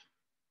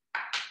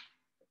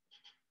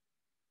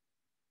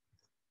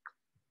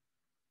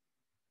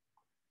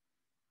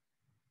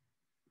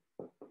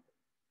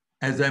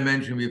 As I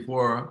mentioned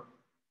before,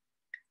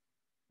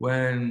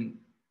 when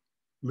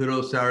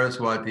little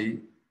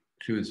Saraswati,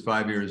 she was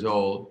 5 years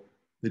old,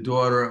 the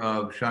daughter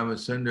of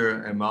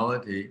Shyamasundar and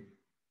Malati,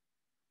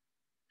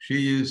 she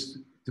used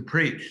to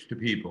preach to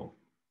people.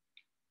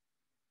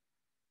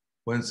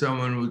 When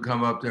someone would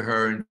come up to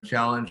her and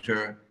challenge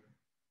her,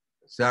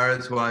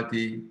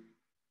 Saraswati,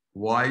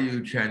 why are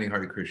you chanting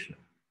Hare Krishna?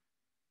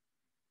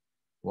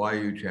 Why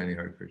are you chanting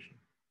Hare Krishna?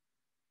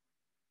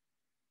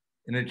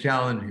 In a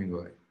challenging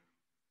way.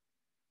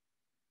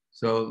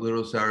 So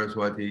little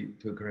Saraswati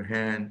took her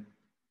hand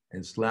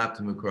and slapped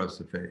him across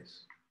the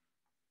face.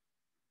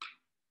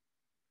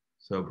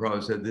 So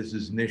Prabhupada said, this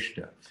is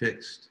Nishta,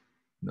 fixed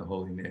in the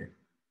holy name.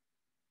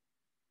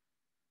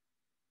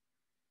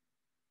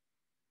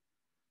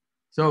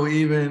 So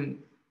even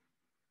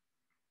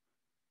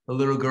a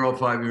little girl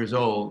 5 years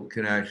old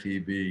can actually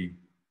be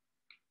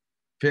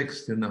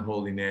fixed in the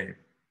holy name.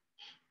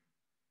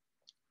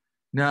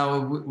 Now,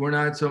 we're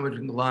not so much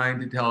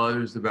inclined to tell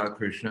others about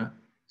Krishna.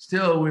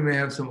 Still, we may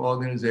have some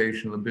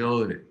organizational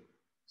ability.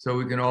 So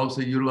we can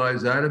also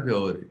utilize that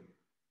ability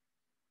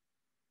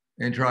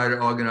and try to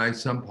organize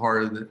some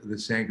part of the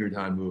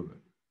Sankirtan movement.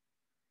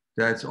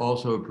 That's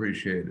also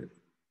appreciated.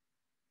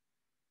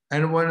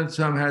 And when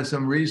some has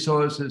some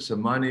resources,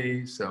 some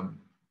money, some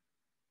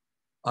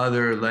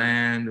other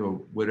land or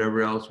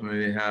whatever else we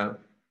may have,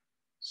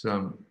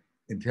 some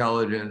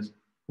intelligence,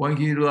 one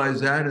can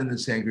utilize that in the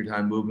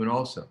Sankirtan movement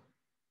also.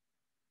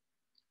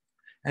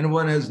 And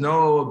one has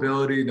no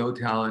ability, no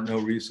talent, no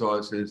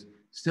resources,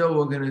 still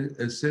one can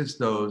assist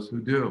those who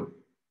do.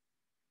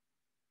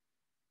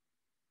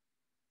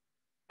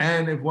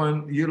 And if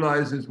one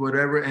utilizes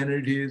whatever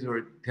energies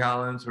or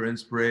talents or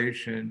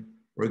inspiration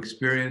or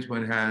experience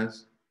one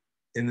has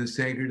in the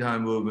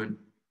Sankirtan movement,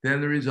 then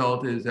the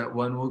result is that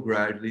one will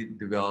gradually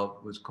develop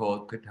what's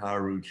called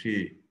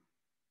Katharuchi.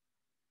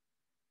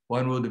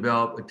 One will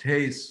develop a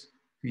taste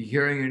for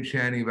hearing and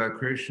chanting about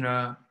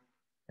Krishna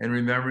and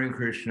remembering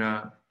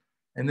Krishna.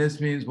 And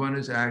this means one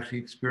is actually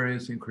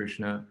experiencing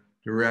Krishna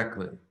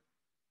directly.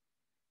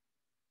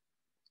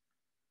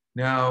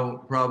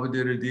 Now, Prabhupada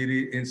did a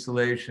deity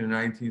installation in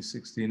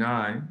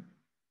 1969,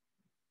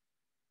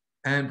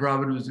 and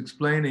Prabhupada was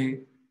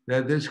explaining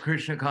that this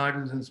Krishna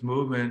consciousness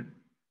movement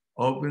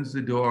opens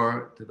the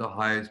door to the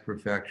highest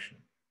perfection.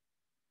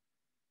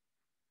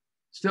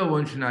 Still,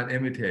 one should not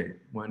imitate.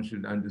 One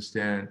should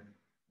understand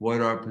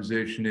what our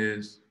position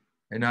is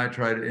and not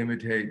try to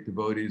imitate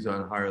devotees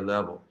on higher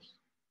levels.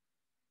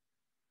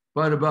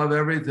 But above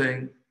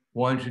everything,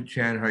 one should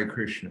chant Hare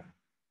Krishna.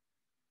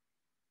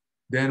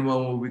 Then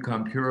one will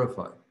become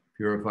purified.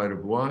 Purified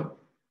of what?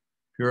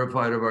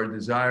 Purified of our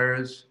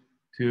desires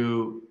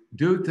to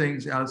do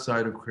things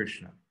outside of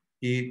Krishna.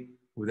 Eat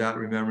without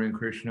remembering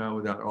Krishna,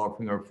 without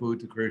offering our food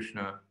to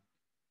Krishna.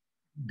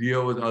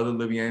 Deal with other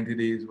living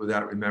entities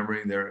without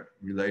remembering their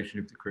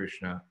relationship to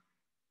Krishna.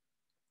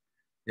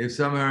 If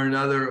somehow or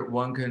another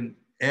one can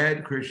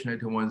add Krishna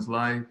to one's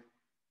life,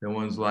 then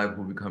one's life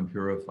will become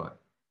purified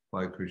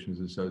by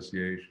Krishna's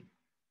association.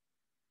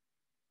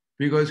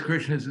 Because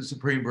Krishna is the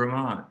Supreme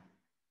Brahman.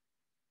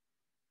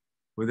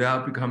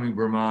 Without becoming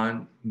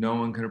Brahman, no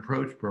one can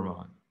approach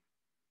Brahman.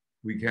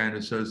 We can't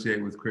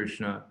associate with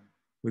Krishna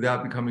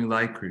without becoming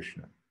like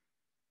Krishna.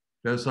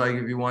 Just like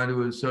if you want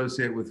to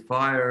associate with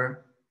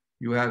fire,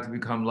 you have to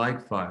become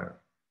like fire.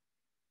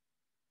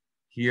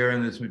 Here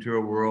in this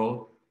material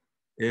world,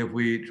 if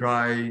we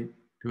try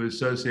to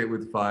associate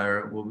with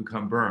fire, we'll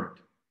become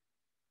burnt.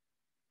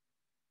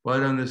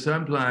 But on the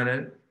sun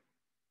planet,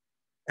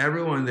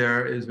 everyone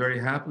there is very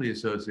happily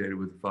associated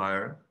with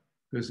fire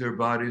because their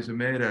bodies are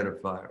made out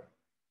of fire.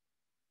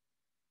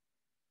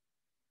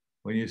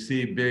 When you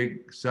see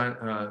big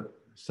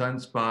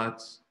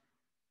sunspots,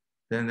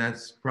 then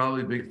that's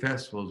probably big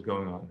festivals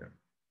going on there.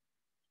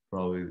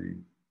 Probably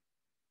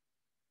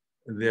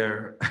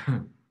their,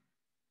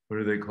 what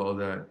do they call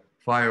that?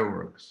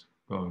 Fireworks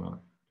going on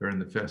during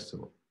the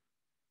festival.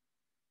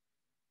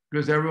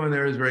 Because everyone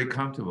there is very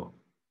comfortable.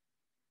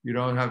 You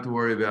don't have to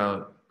worry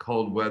about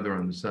cold weather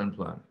on the sun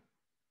planet.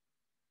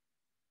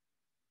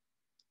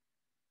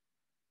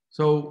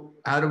 So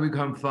how do we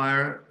become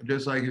fire?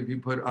 Just like if you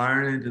put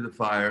iron into the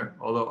fire,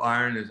 although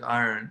iron is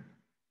iron,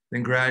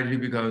 then gradually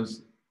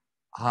becomes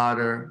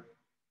hotter,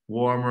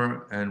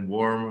 warmer and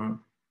warmer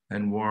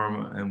and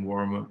warmer and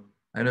warmer.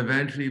 And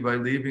eventually by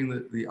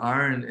leaving the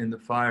iron in the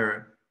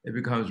fire, it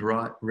becomes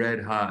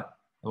red hot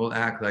and will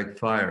act like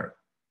fire.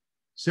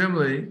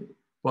 Similarly,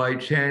 by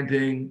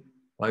chanting,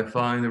 by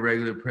following the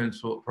regular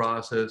principle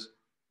process,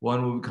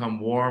 one will become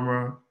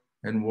warmer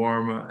and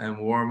warmer and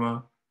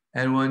warmer.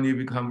 And when you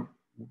become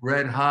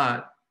red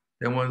hot,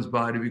 then one's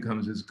body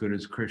becomes as good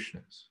as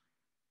Krishna's.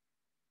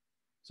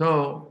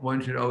 So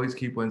one should always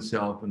keep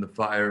oneself in the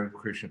fire of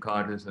Krishna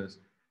consciousness,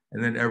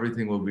 and then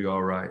everything will be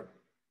all right.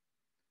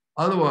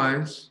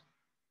 Otherwise,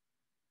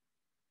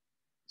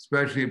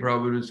 especially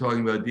Prabhupada was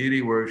talking about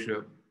deity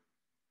worship,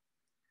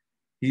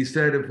 he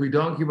said if we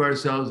don't keep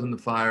ourselves in the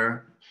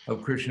fire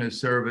of Krishna's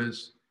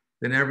service,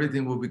 then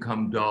everything will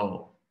become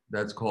dull.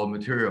 That's called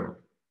material.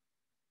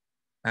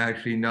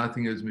 actually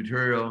nothing is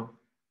material,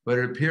 but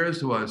it appears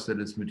to us that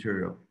it's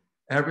material.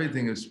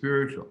 Everything is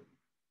spiritual.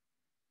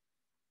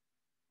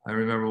 I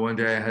remember one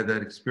day I had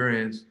that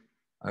experience.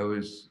 I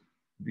was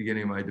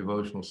beginning my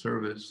devotional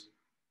service,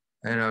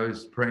 and I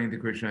was praying to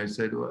Krishna. I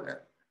said, well,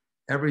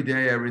 every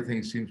day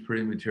everything seems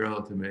pretty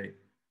material to me.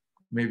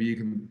 Maybe you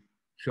can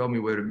show me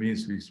what it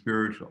means to be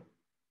spiritual.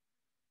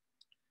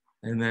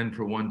 And then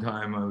for one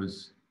time I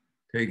was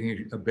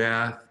taking a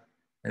bath,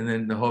 and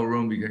then the whole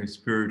room became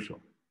spiritual.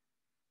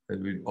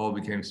 It all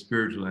became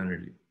spiritual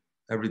energy.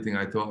 Everything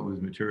I thought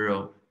was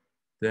material,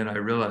 then I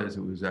realized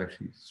it was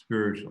actually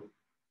spiritual.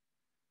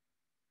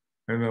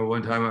 I remember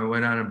one time I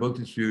went on a book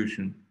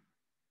distribution,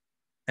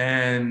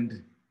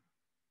 and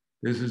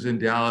this was in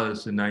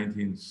Dallas in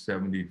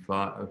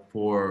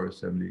 1974 or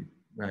 70,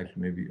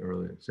 actually maybe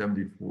earlier,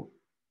 74,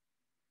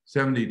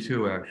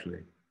 72 actually.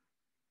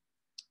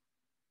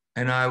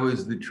 And I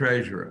was the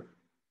treasurer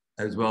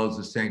as well as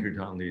the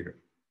Sankirtan leader.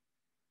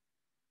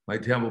 My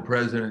temple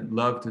president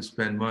loved to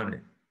spend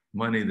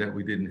money that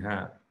we didn't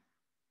have.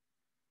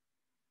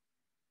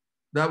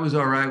 That was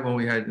all right when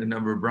we had a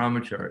number of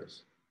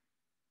brahmacharis.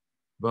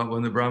 But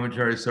when the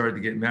brahmacharis started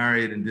to get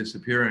married and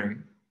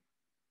disappearing,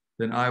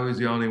 then I was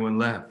the only one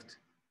left.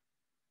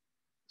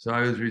 So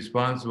I was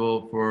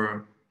responsible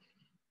for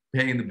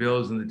paying the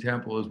bills in the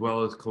temple as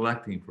well as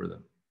collecting for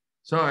them.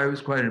 So I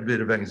was quite a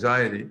bit of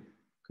anxiety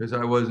because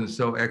I wasn't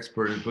so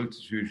expert at book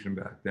distribution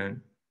back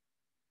then.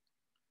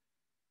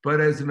 But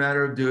as a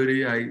matter of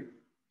duty, I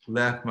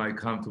left my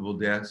comfortable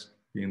desk,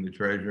 being the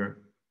treasurer,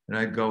 and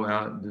I'd go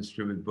out and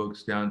distribute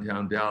books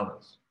downtown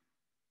Dallas.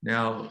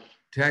 Now,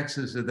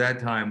 Texas at that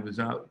time was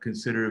not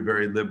considered a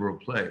very liberal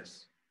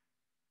place.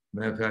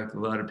 Matter of fact, a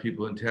lot of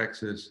people in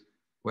Texas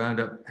wound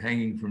up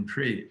hanging from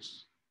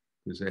trees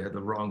because they had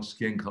the wrong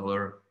skin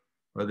color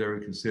or they were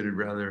considered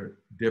rather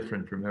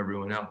different from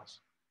everyone else.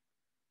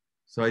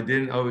 So I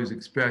didn't always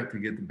expect to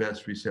get the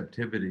best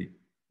receptivity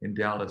in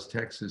Dallas,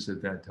 Texas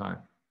at that time.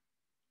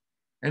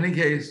 In any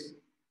case,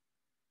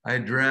 I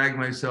dragged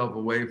myself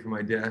away from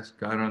my desk,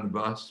 got on the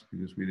bus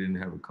because we didn't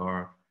have a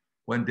car,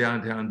 went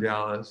downtown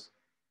Dallas.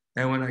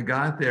 And when I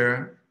got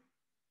there,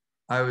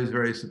 I was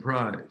very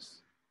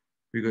surprised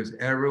because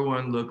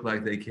everyone looked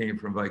like they came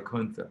from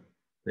Vaikuntha.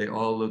 They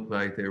all looked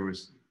like they were,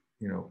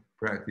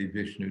 practically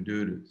Vishnu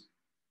Dutas.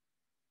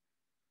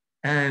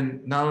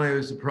 And not only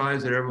was I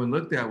surprised that everyone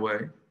looked that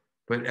way,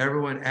 but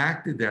everyone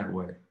acted that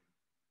way.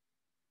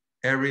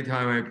 Every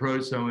time I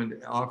approached someone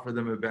to offer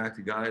them a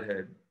Bhakti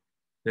Godhead,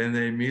 then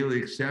they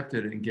immediately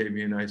accepted it and gave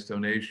me a nice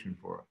donation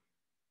for it.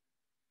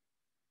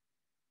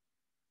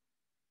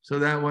 So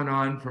that went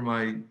on for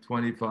my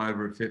 25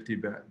 or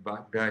 50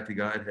 Bhakti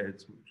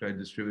Godheads, which I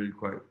distributed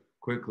quite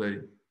quickly.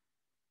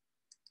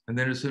 And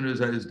then as soon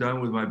as I was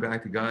done with my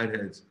Bhakti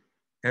Godheads,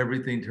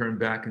 everything turned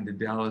back into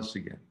Dallas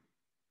again.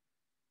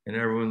 And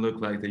everyone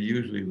looked like they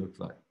usually looked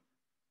like.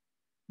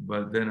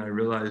 But then I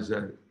realized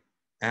that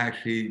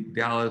actually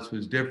Dallas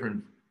was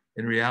different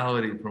in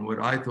reality from what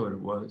I thought it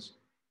was.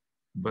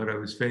 But I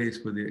was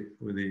faced with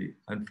the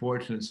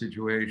unfortunate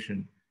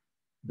situation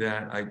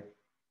that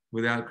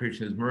without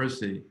Krishna's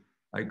mercy,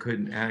 I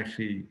couldn't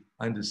actually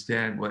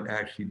understand what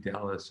actually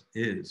Dallas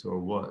is or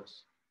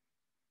was.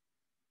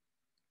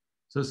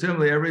 So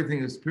similarly,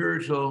 everything is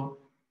spiritual,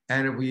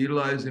 and if we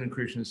utilize it in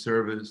Krishna's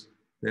service,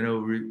 then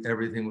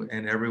everything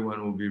and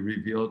everyone will be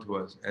revealed to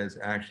us as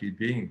actually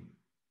being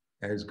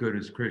as good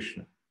as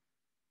Krishna.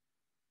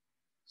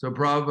 So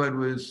Prabhupada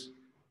was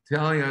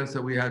telling us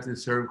that we have to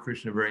serve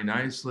Krishna very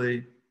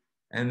nicely,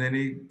 and then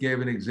he gave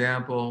an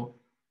example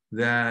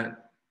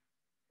that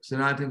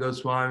Sanatana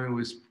Goswami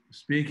was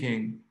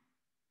speaking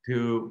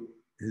to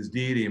his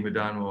deity,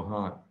 Madan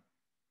Mohan.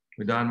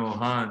 Madan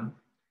Mohan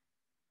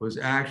was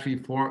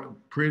actually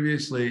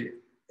previously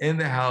in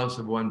the house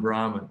of one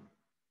Brahmin.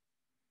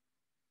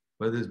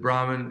 But this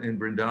Brahmin in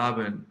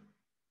Vrindavan,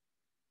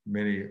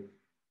 many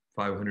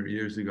 500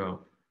 years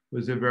ago,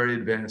 was a very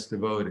advanced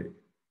devotee.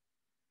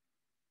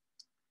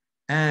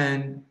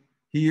 And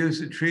he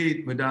used to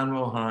treat Madan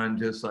Mohan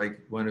just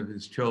like one of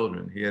his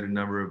children. He had a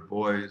number of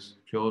boys,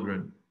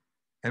 children.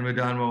 And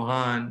Madan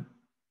Mohan,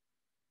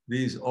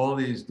 all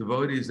these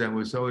devotees then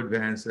were so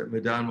advanced that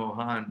Madan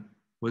Mohan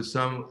would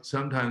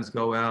sometimes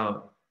go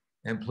out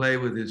and play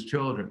with his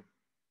children.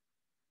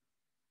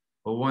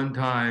 But one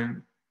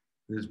time,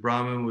 this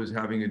Brahmin was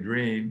having a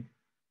dream,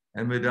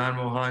 and Madan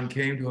Mohan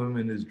came to him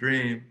in his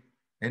dream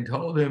and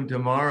told him,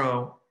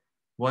 tomorrow,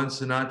 one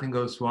Sanatana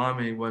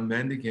Goswami, one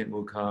mendicant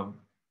will come,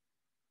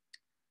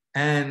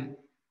 and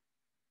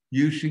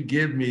you should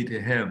give me to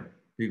him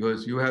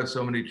because you have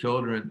so many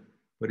children,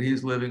 but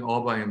he's living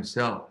all by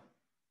himself.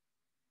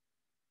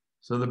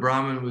 So the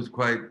Brahmin was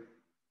quite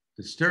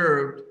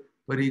disturbed,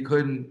 but he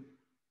couldn't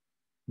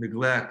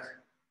neglect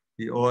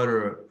the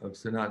order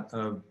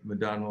of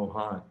Madan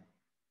Mohan.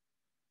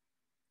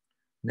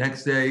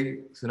 Next day,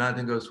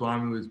 Sanatana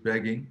Goswami was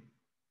begging,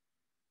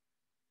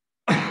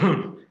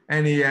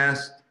 and he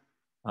asked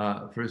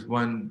for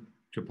one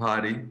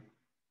chapati.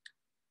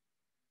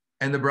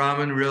 And the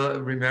Brahmin,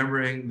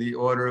 remembering the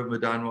order of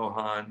Madan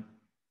Mohan,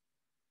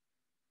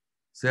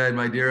 said,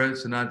 my dear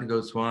Sanatana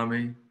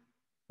Goswami,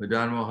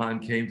 Madan Mohan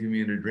came to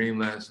me in a dream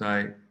last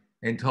night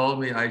and told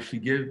me I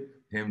should give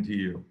him to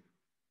you.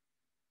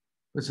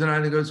 But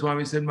Sanatana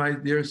Goswami said, my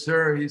dear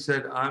sir, he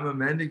said, I'm a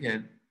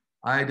mendicant.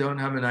 I don't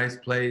have a nice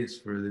place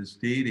for this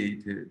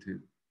deity to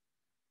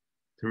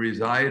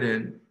reside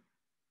in.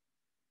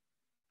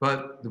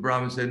 But the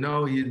Brahmin said,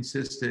 no, he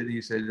insisted.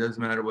 He said, it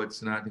doesn't matter what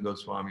Sanatana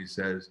Goswami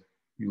says.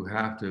 You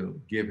have to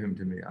give him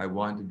to me. I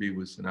want to be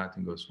with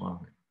Sanatana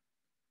Goswami.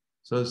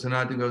 So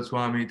Sanatana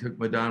Goswami took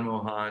Madan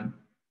Mohan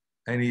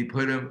and he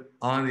put him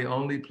on the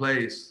only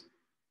place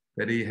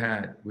that he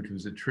had, which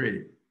was a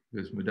tree,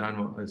 because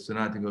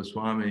Sanatana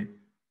Goswami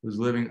was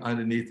living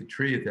underneath a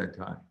tree at that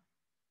time.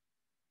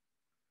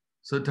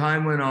 So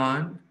time went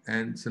on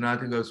and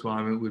Sanatana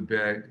Goswami would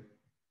beg,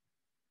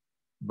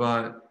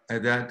 but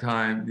at that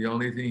time, the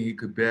only thing he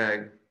could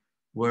beg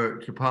were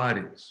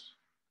chapatis,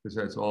 because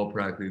that's all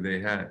practically they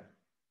had.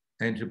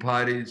 And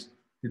chapatis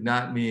did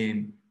not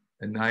mean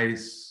a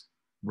nice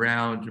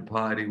round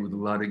chapati with a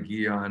lot of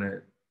ghee on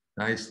it,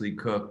 nicely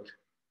cooked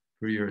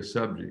for your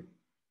subject.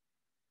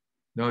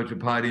 No,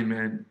 chapati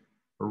meant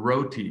a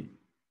roti.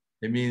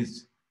 It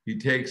means you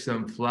take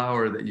some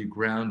flour that you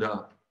ground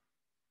up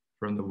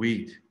from the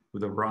wheat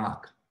with a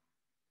rock,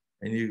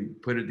 and you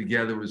put it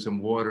together with some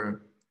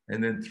water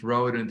and then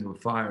throw it into a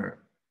fire.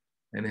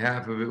 And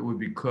half of it would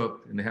be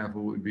cooked and half of it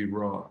would be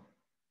raw.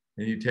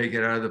 And you take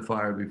it out of the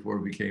fire before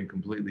it became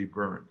completely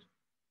burnt.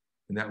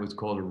 And that was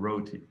called a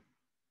roti.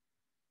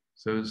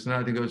 So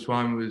Sanatana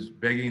Goswami was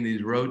begging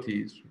these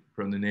rotis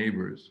from the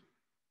neighbors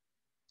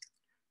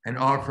and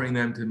offering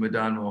them to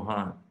Madan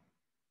Mohan.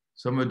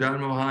 So Madan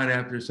Mohan,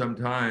 after some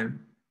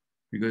time,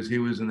 because he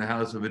was in the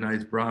house of a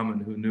nice Brahmin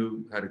who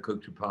knew how to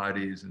cook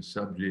chapatis and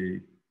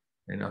sabji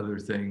and other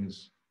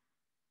things.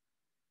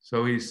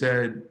 So he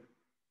said,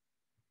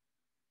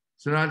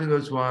 Sanatana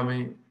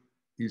Goswami,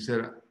 he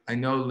said, I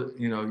know,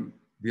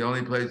 the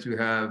only place you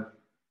have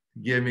to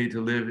give me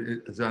to live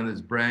is on this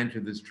branch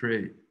of this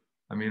tree.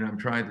 I mean, I'm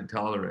trying to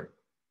tolerate.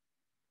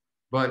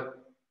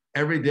 But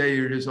every day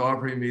you're just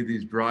offering me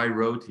these dry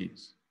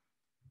rotis.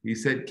 He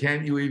said,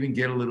 can't you even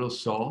get a little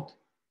salt?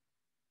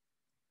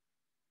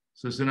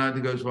 So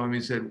Sanatana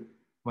Goswami said,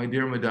 my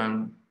dear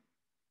Madan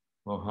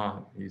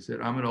Mohan, he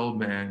said, I'm an old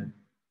man.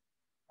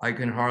 I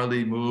can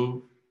hardly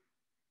move.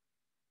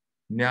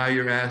 Now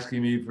you're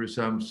asking me for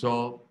some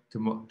salt.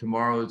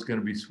 Tomorrow it's going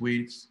to be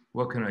sweets.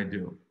 What can I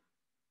do?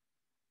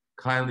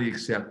 Kindly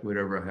accept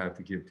whatever I have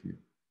to give to you.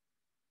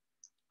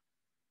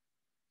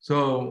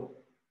 So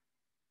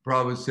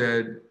Prabhupada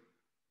said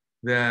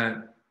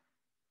that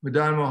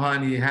Madan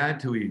Mohan, he had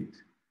to eat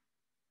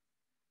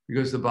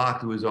because the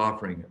bhakta was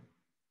offering him.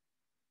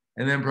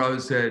 And then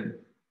Prabhupada said,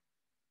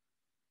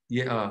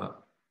 yeah,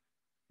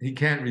 he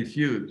can't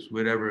refuse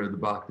whatever the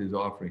bhakta is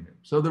offering him.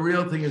 So the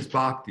real thing is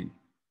bhakti.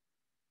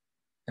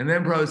 And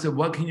then Prabhupada said,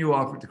 what can you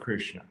offer to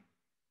Krishna?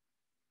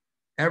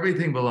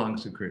 Everything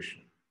belongs to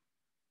Krishna.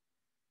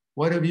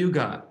 What have you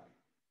got?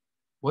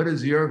 What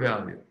is your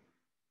value?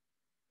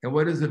 And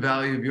what is the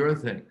value of your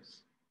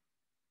things?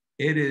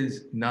 It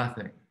is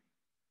nothing.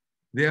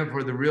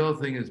 Therefore, the real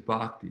thing is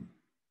bhakti.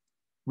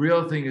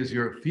 Real thing is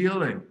your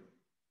feeling.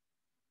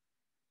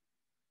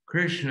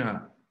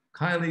 Krishna,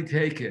 kindly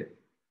take it.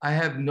 I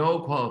have no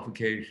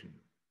qualification.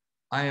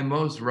 I am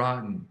most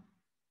rotten,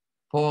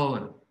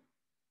 fallen.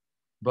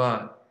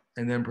 But,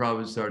 and then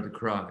Prabhupada started to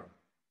cry.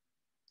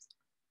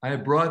 I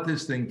have brought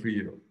this thing for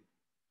you.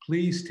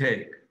 Please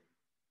take.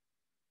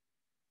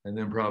 And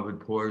then Prabhupada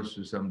paused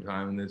for some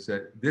time and they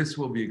said, this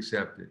will be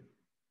accepted.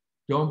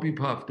 Don't be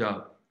puffed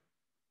up.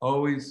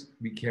 Always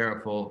be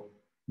careful.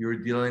 You're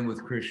dealing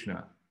with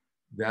Krishna.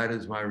 That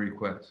is my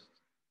request.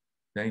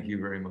 Thank you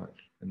very much.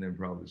 And then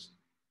Prabhupada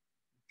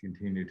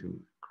continued to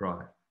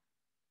cry.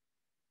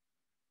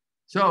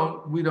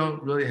 So we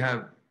don't really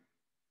have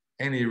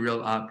any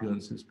real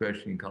opulence,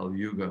 especially in Kali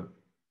Yuga.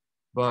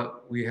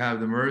 But we have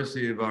the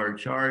mercy of our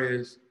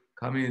acharyas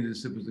coming into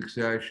simple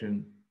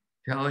succession,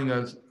 telling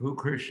us who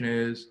Krishna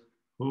is,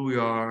 who we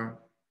are,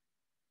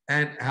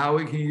 and how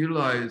we can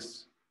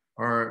utilize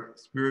our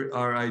spirit,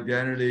 our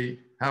identity,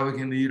 how we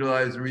can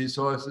utilize the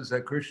resources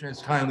that Krishna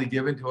has kindly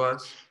given to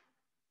us,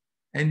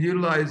 and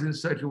utilize in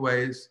such a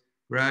ways,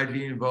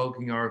 gradually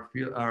invoking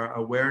our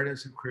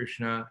awareness of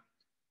Krishna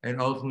and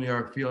ultimately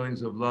our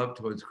feelings of love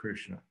towards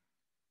Krishna,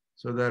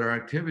 so that our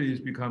activities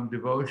become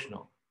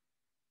devotional.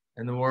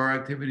 And the more our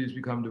activities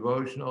become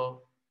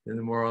devotional, then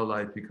the more our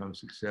life becomes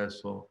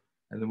successful,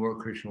 and the more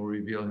Krishna will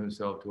reveal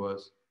himself to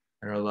us,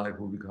 and our life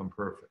will become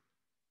perfect.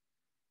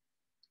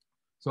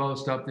 So I'll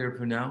stop there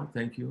for now.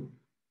 Thank you.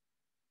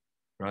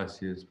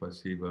 Gracias,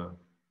 spasiba.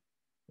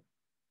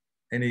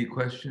 Any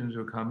questions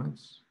or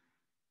comments?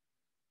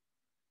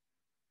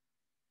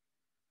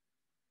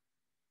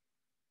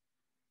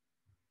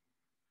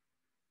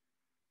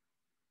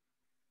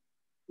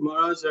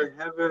 Maharaj,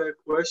 I have a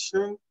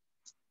question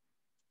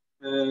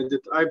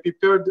that I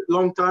prepared a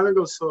long time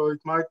ago, so it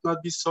might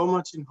not be so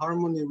much in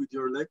harmony with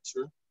your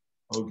lecture.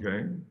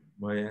 Okay.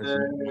 My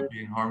answer might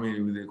be in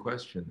harmony with your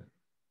question.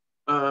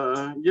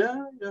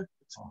 Yeah,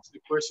 it's the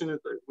question that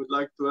I would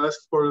like to ask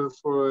for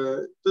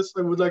just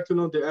I would like to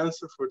know the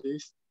answer for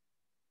this.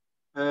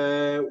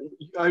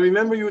 I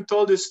remember you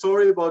told a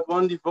story about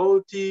one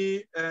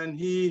devotee, and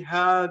he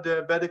had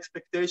a bad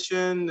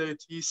expectation that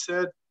he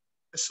said,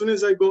 as soon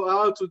as I go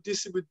out to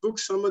distribute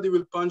books, somebody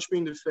will punch me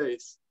in the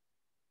face.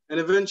 And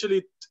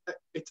eventually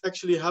it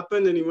actually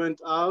happened, and he went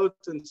out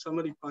and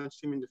somebody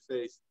punched him in the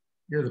face.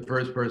 You're the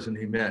first person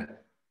he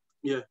met.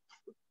 Yeah.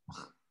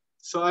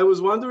 So I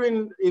was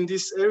wondering, in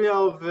this area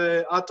of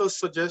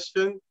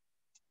auto-suggestion,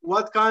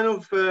 what kind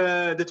of,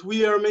 that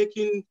we are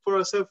making for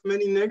ourselves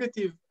many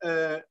negative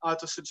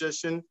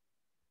auto-suggestion,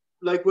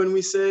 like when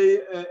we say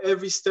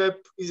every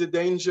step is a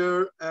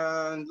danger,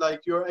 and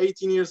like you're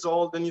 18 years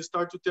old and you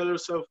start to tell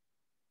yourself,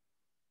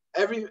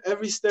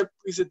 every step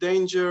is a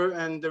danger,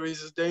 and there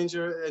is a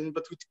danger,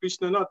 but with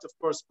Krishna not, of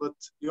course, but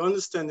you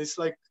understand, it's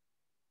like,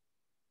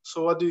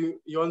 so what do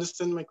you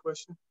understand my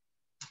question?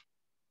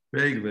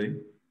 Vaguely.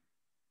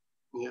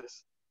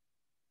 Yes.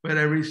 But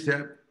every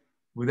step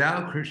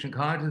without Krishna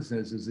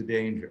consciousness is a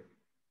danger.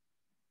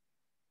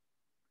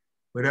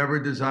 Whatever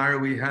desire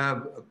we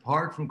have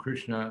apart from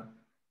Krishna,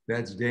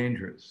 that's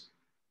dangerous.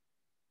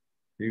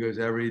 Because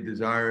every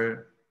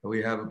desire that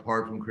we have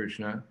apart from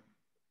Krishna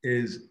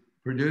is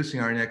producing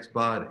our next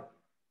body.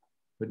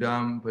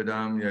 Padam,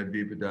 padam,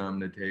 yadvipadam,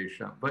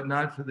 natesham. But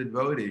not for the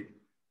devotee.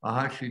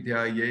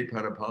 Ahashitya ye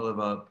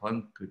parapalava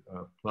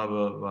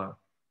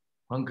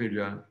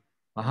pankaja.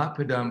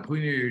 Ahapadam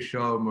punya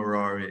yasho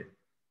murari.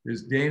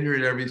 There's danger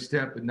at every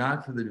step, but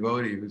not for the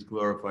devotee who's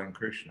glorifying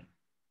Krishna.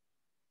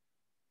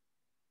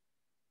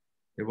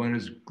 If one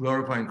is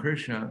glorifying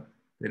Krishna,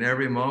 then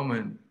every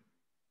moment,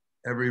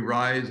 every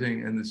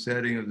rising and the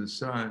setting of the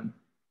sun,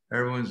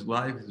 everyone's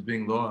life is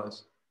being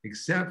lost,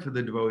 except for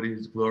the devotee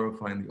who's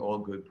glorifying the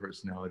all-good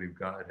personality of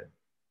Godhead.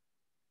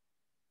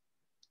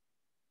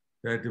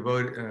 That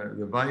devotee,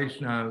 the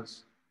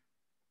Vaishnavas,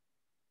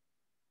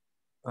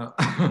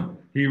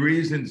 he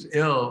reasons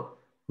ill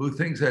who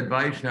thinks that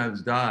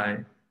Vaishnavas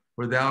die,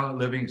 for thou art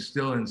living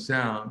still and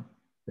sound,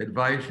 that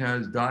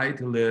Vaishnavas die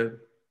to live,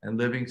 and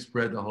living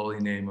spread the holy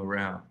name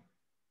around.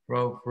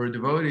 For a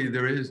devotee,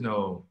 there is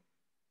no,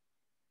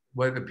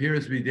 what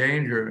appears to be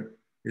danger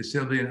is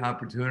simply an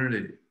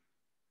opportunity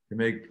to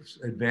make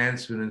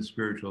advancement in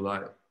spiritual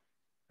life.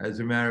 As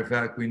a matter of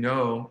fact, we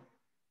know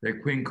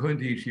that Queen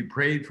Kunti, she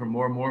prayed for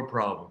more and more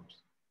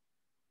problems.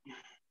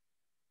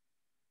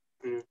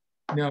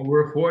 Now,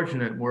 we're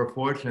more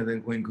fortunate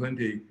than Queen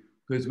Kunti,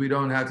 because we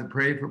don't have to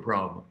pray for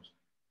problems,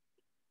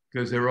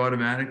 because they're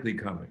automatically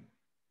coming,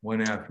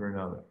 one after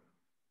another.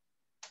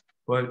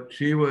 But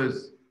she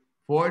was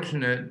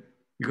fortunate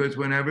because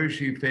whenever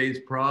she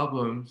faced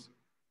problems,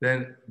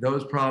 then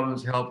those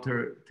problems helped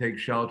her take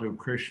shelter of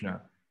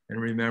Krishna and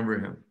remember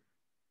him.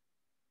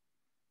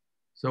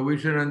 So we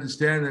should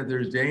understand that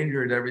there's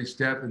danger at every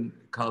step in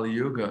Kali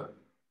Yuga,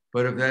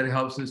 but if that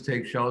helps us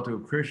take shelter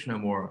of Krishna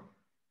more,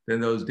 then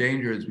those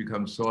dangers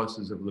become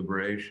sources of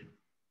liberation.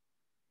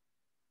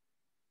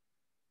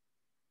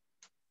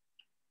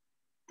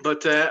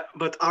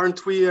 But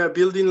aren't we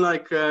building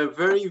like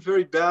very,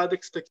 very bad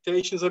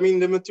expectations? I mean,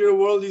 the material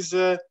world is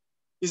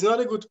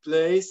not a good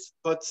place,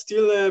 but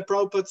still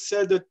Prabhupada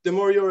said that the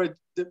more you're,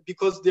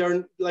 because they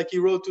are, like he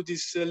wrote to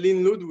this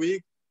Lynn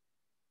Ludwig,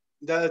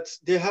 that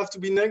they have to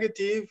be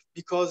negative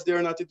because they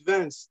are not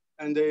advanced,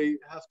 and they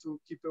have to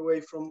keep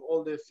away from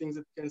all the things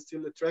that can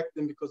still attract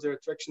them because their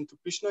attraction to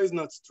Krishna is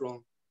not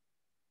strong.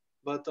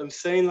 But I'm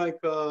saying, like,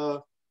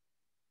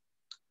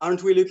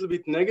 aren't we a little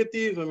bit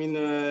negative? I mean,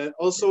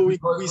 also we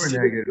see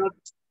negative.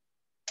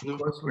 Of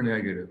course we're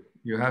negative.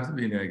 You have to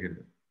be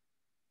negative.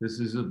 This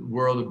is a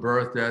world of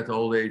birth, death,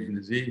 old age, and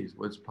disease.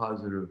 What's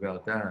positive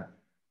about that?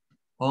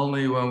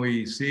 Only when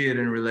we see it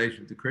in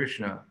relation to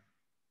Krishna,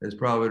 as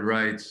Prabhupada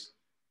writes,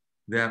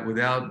 that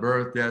without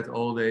birth, death,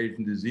 old age,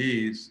 and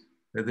disease,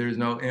 that there's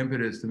no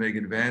impetus to make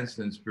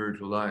advancement in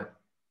spiritual life.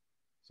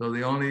 So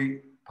the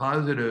only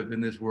positive in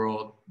this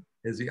world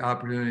is the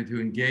opportunity to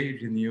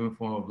engage in the human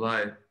form of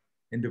life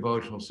in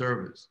devotional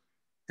service.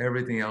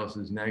 Everything else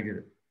is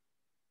negative.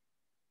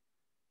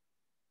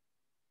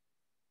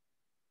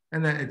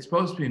 And that it's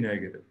supposed to be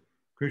negative.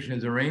 Krishna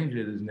has arranged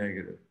it as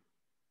negative.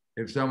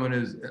 If someone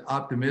is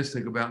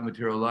optimistic about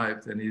material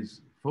life, then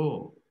he's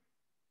fooled.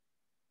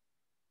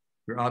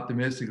 If you're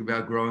optimistic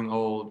about growing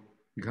old,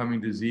 becoming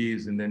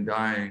diseased, and then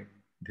dying,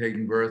 and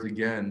taking birth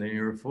again, then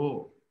you're a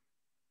fool.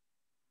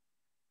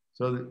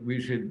 So we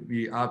should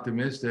be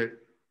optimistic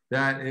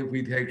that if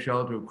we take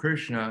shelter of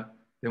Krishna,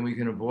 then we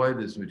can avoid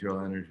this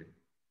material energy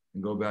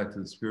and go back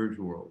to the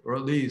spiritual world, or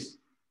at least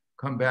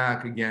come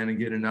back again and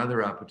get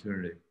another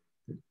opportunity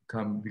to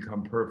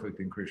become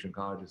perfect in Krishna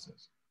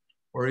consciousness.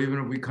 Or even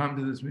if we come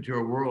to this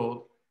material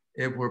world,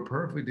 if we're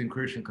perfect in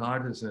Krishna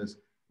consciousness,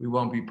 we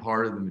won't be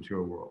part of the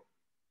material world.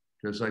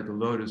 Just like the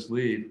lotus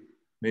leaf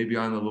may be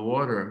on the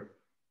water,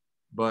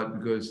 but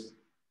because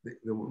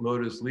the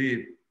lotus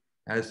leaf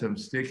has some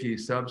sticky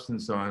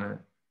substance on it,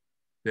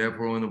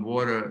 therefore when the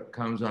water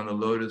comes on the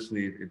lotus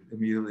leaf, it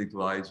immediately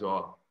glides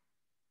off.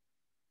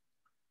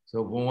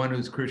 So for one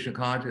who's Krishna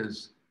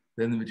conscious,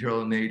 then the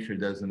material nature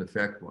doesn't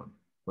affect one.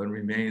 One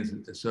remains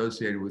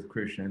associated with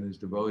Krishna and his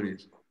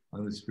devotees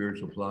on the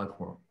spiritual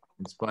platform,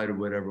 in spite of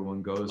whatever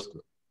one goes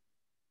through.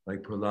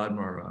 Like Prahlad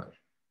Maharaj.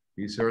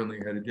 He certainly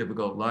had a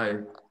difficult life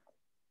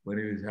when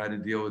he had to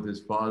deal with his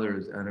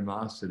father's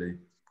animosity,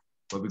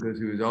 but because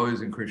he was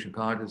always in Krishna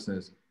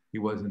consciousness, he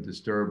wasn't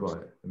disturbed by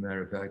it. As a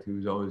matter of fact, he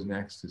was always in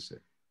ecstasy.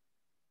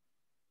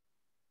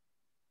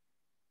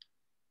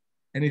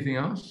 Anything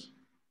else?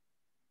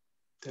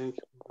 Thank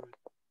you.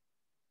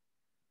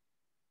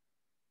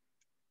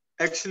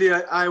 Actually,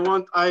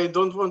 I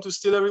don't want to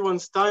steal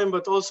everyone's time,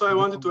 but also I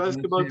wanted to ask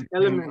about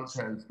elements.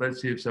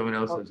 Let's see if someone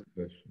else has a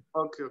question.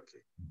 Okay.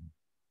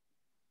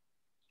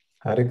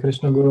 Hare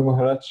Krishna, Guru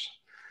Maharaj.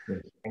 Yes.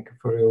 Thank you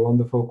for your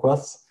wonderful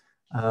class.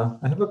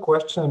 I have a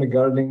question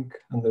regarding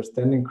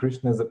understanding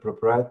Krishna as a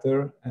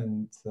proprietor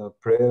and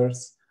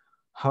prayers.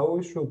 How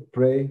we should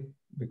pray,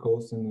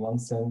 because in one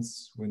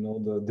sense we know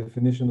the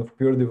definition of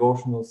pure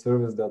devotional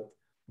service, that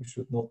we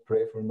should not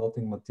pray for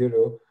nothing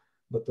material,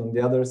 but on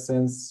the other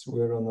sense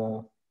we're on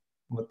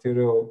a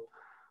material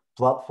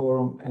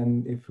platform,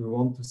 and if we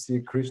want to see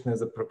Krishna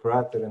as a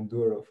proprietor and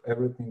doer of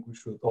everything, we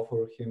should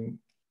offer him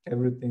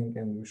everything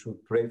and we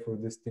should pray for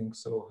these things.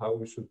 So how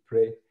we should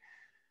pray?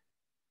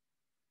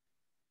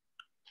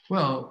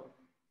 Well,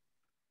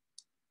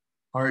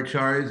 our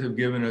acharyas have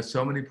given us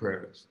so many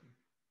prayers.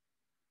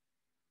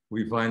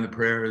 We find the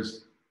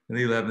prayers in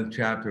the 11th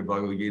chapter of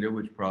Bhagavad Gita,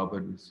 which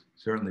Prabhupada was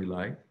certainly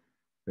liked.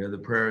 We have the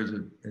prayers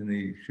in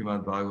the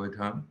Srimad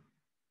Bhagavatam,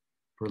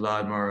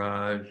 Prahlad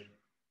Maharaj,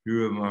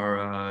 Dhruva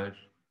Maharaj,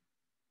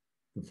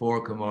 the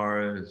four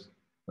Kumaras.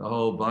 The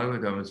whole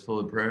Bhagavatam is full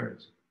of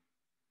prayers.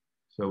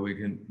 So we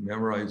can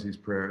memorize these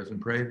prayers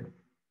and pray them.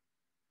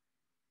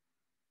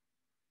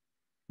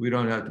 We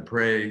don't have to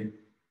pray,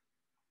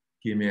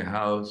 give me a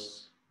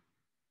house,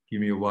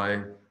 give me a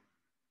wife,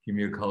 give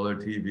me a color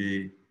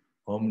TV,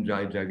 Om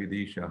Jai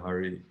Jagadisha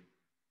Hari.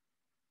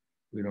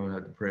 We don't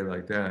have to pray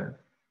like that.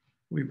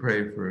 We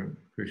pray for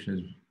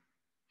Krishna's,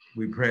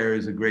 we pray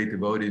as the great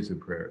devotees of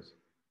prayers.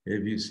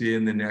 If you see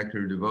in the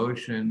Nectar of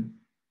Devotion,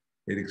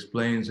 it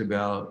explains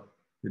about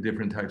the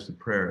different types of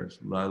prayers,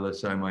 Lala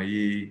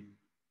Samayi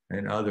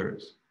and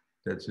others.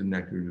 That's in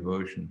Nectar of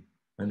Devotion,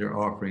 under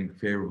offering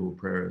favorable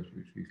prayers,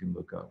 which you can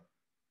look up.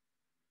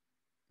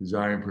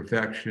 Desiring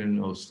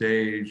perfection, O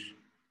stage,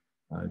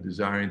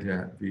 desiring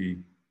to be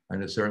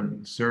in a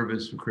certain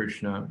service for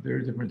Krishna. There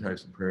are different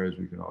types of prayers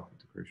we can offer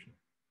to Krishna.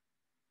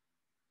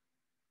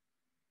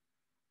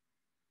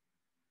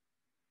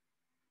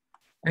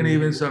 And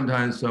even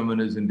sometimes someone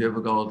is in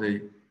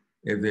difficulty,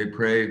 if they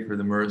pray for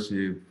the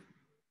mercy of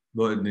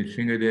Lord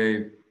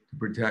Nrsingadev to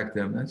protect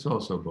them, that's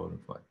also bona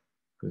fide,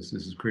 because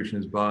this is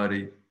Krishna's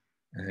body,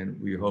 and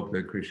we hope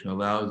that Krishna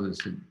allows us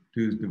to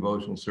do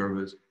devotional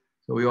service.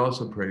 So we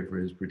also pray for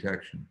his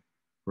protection,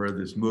 for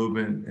this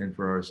movement and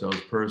for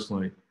ourselves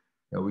personally,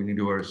 that we can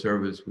do our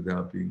service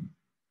without being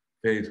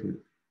faced with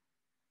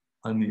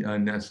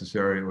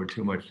unnecessary or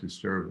too much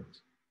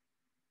disturbance.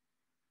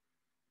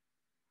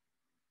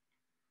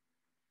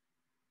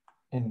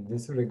 In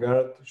this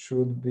regard,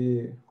 should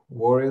be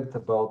worried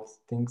about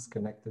things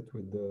connected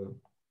with the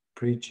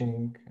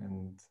preaching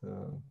and,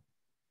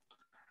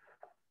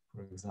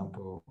 for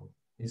example,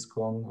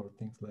 ISKCON or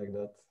things like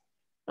that?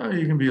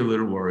 You can be a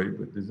little worried,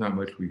 but there's not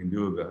much we can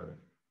do about it.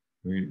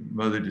 I mean,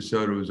 Mother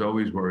Yasoda was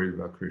always worried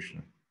about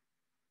Krishna,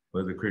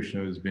 whether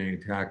Krishna was being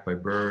attacked by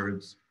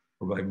birds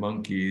or by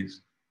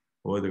monkeys,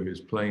 or whether he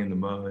was playing in the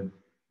mud.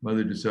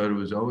 Mother Yasoda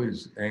was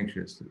always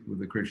anxious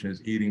whether Krishna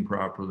is eating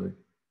properly.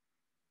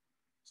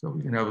 So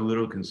we can have a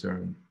little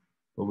concern,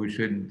 but we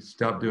shouldn't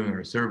stop doing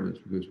our service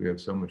because we have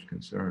so much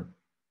concern.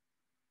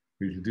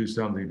 We should do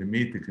something to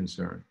meet the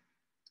concern,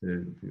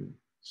 to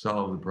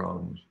solve the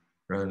problems,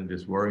 rather than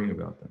just worrying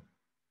about them.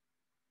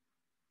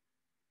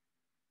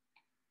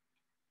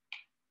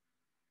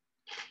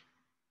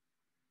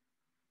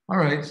 All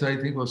right, so I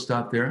think we'll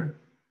stop there.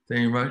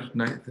 Thank you very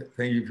much.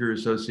 Thank you for your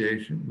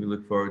association. We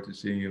look forward to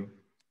seeing you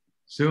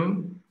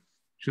soon.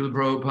 Srila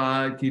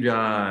Prabhupada ki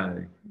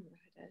jai.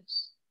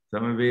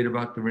 Samaveda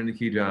Bhaktivinoda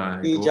ki jai.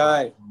 Ki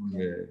jai.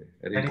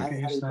 Hare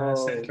Krishna.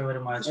 Thank you very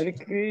much. Hare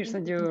Krishna,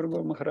 dear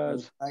Guru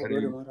Maharaj. Hi,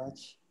 Guru Maharaj.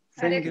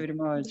 Thank you very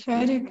much.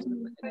 Hare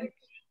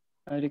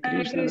Hare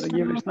Krishna,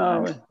 дорогие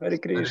Вайшнавы. Hare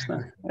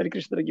Krishna. Hare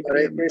Krishna, дорогие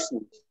Hare преданные. Krishna.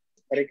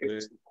 Hare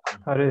Krishna.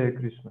 Hare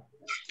Krishna.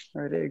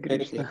 Hare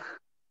Krishna.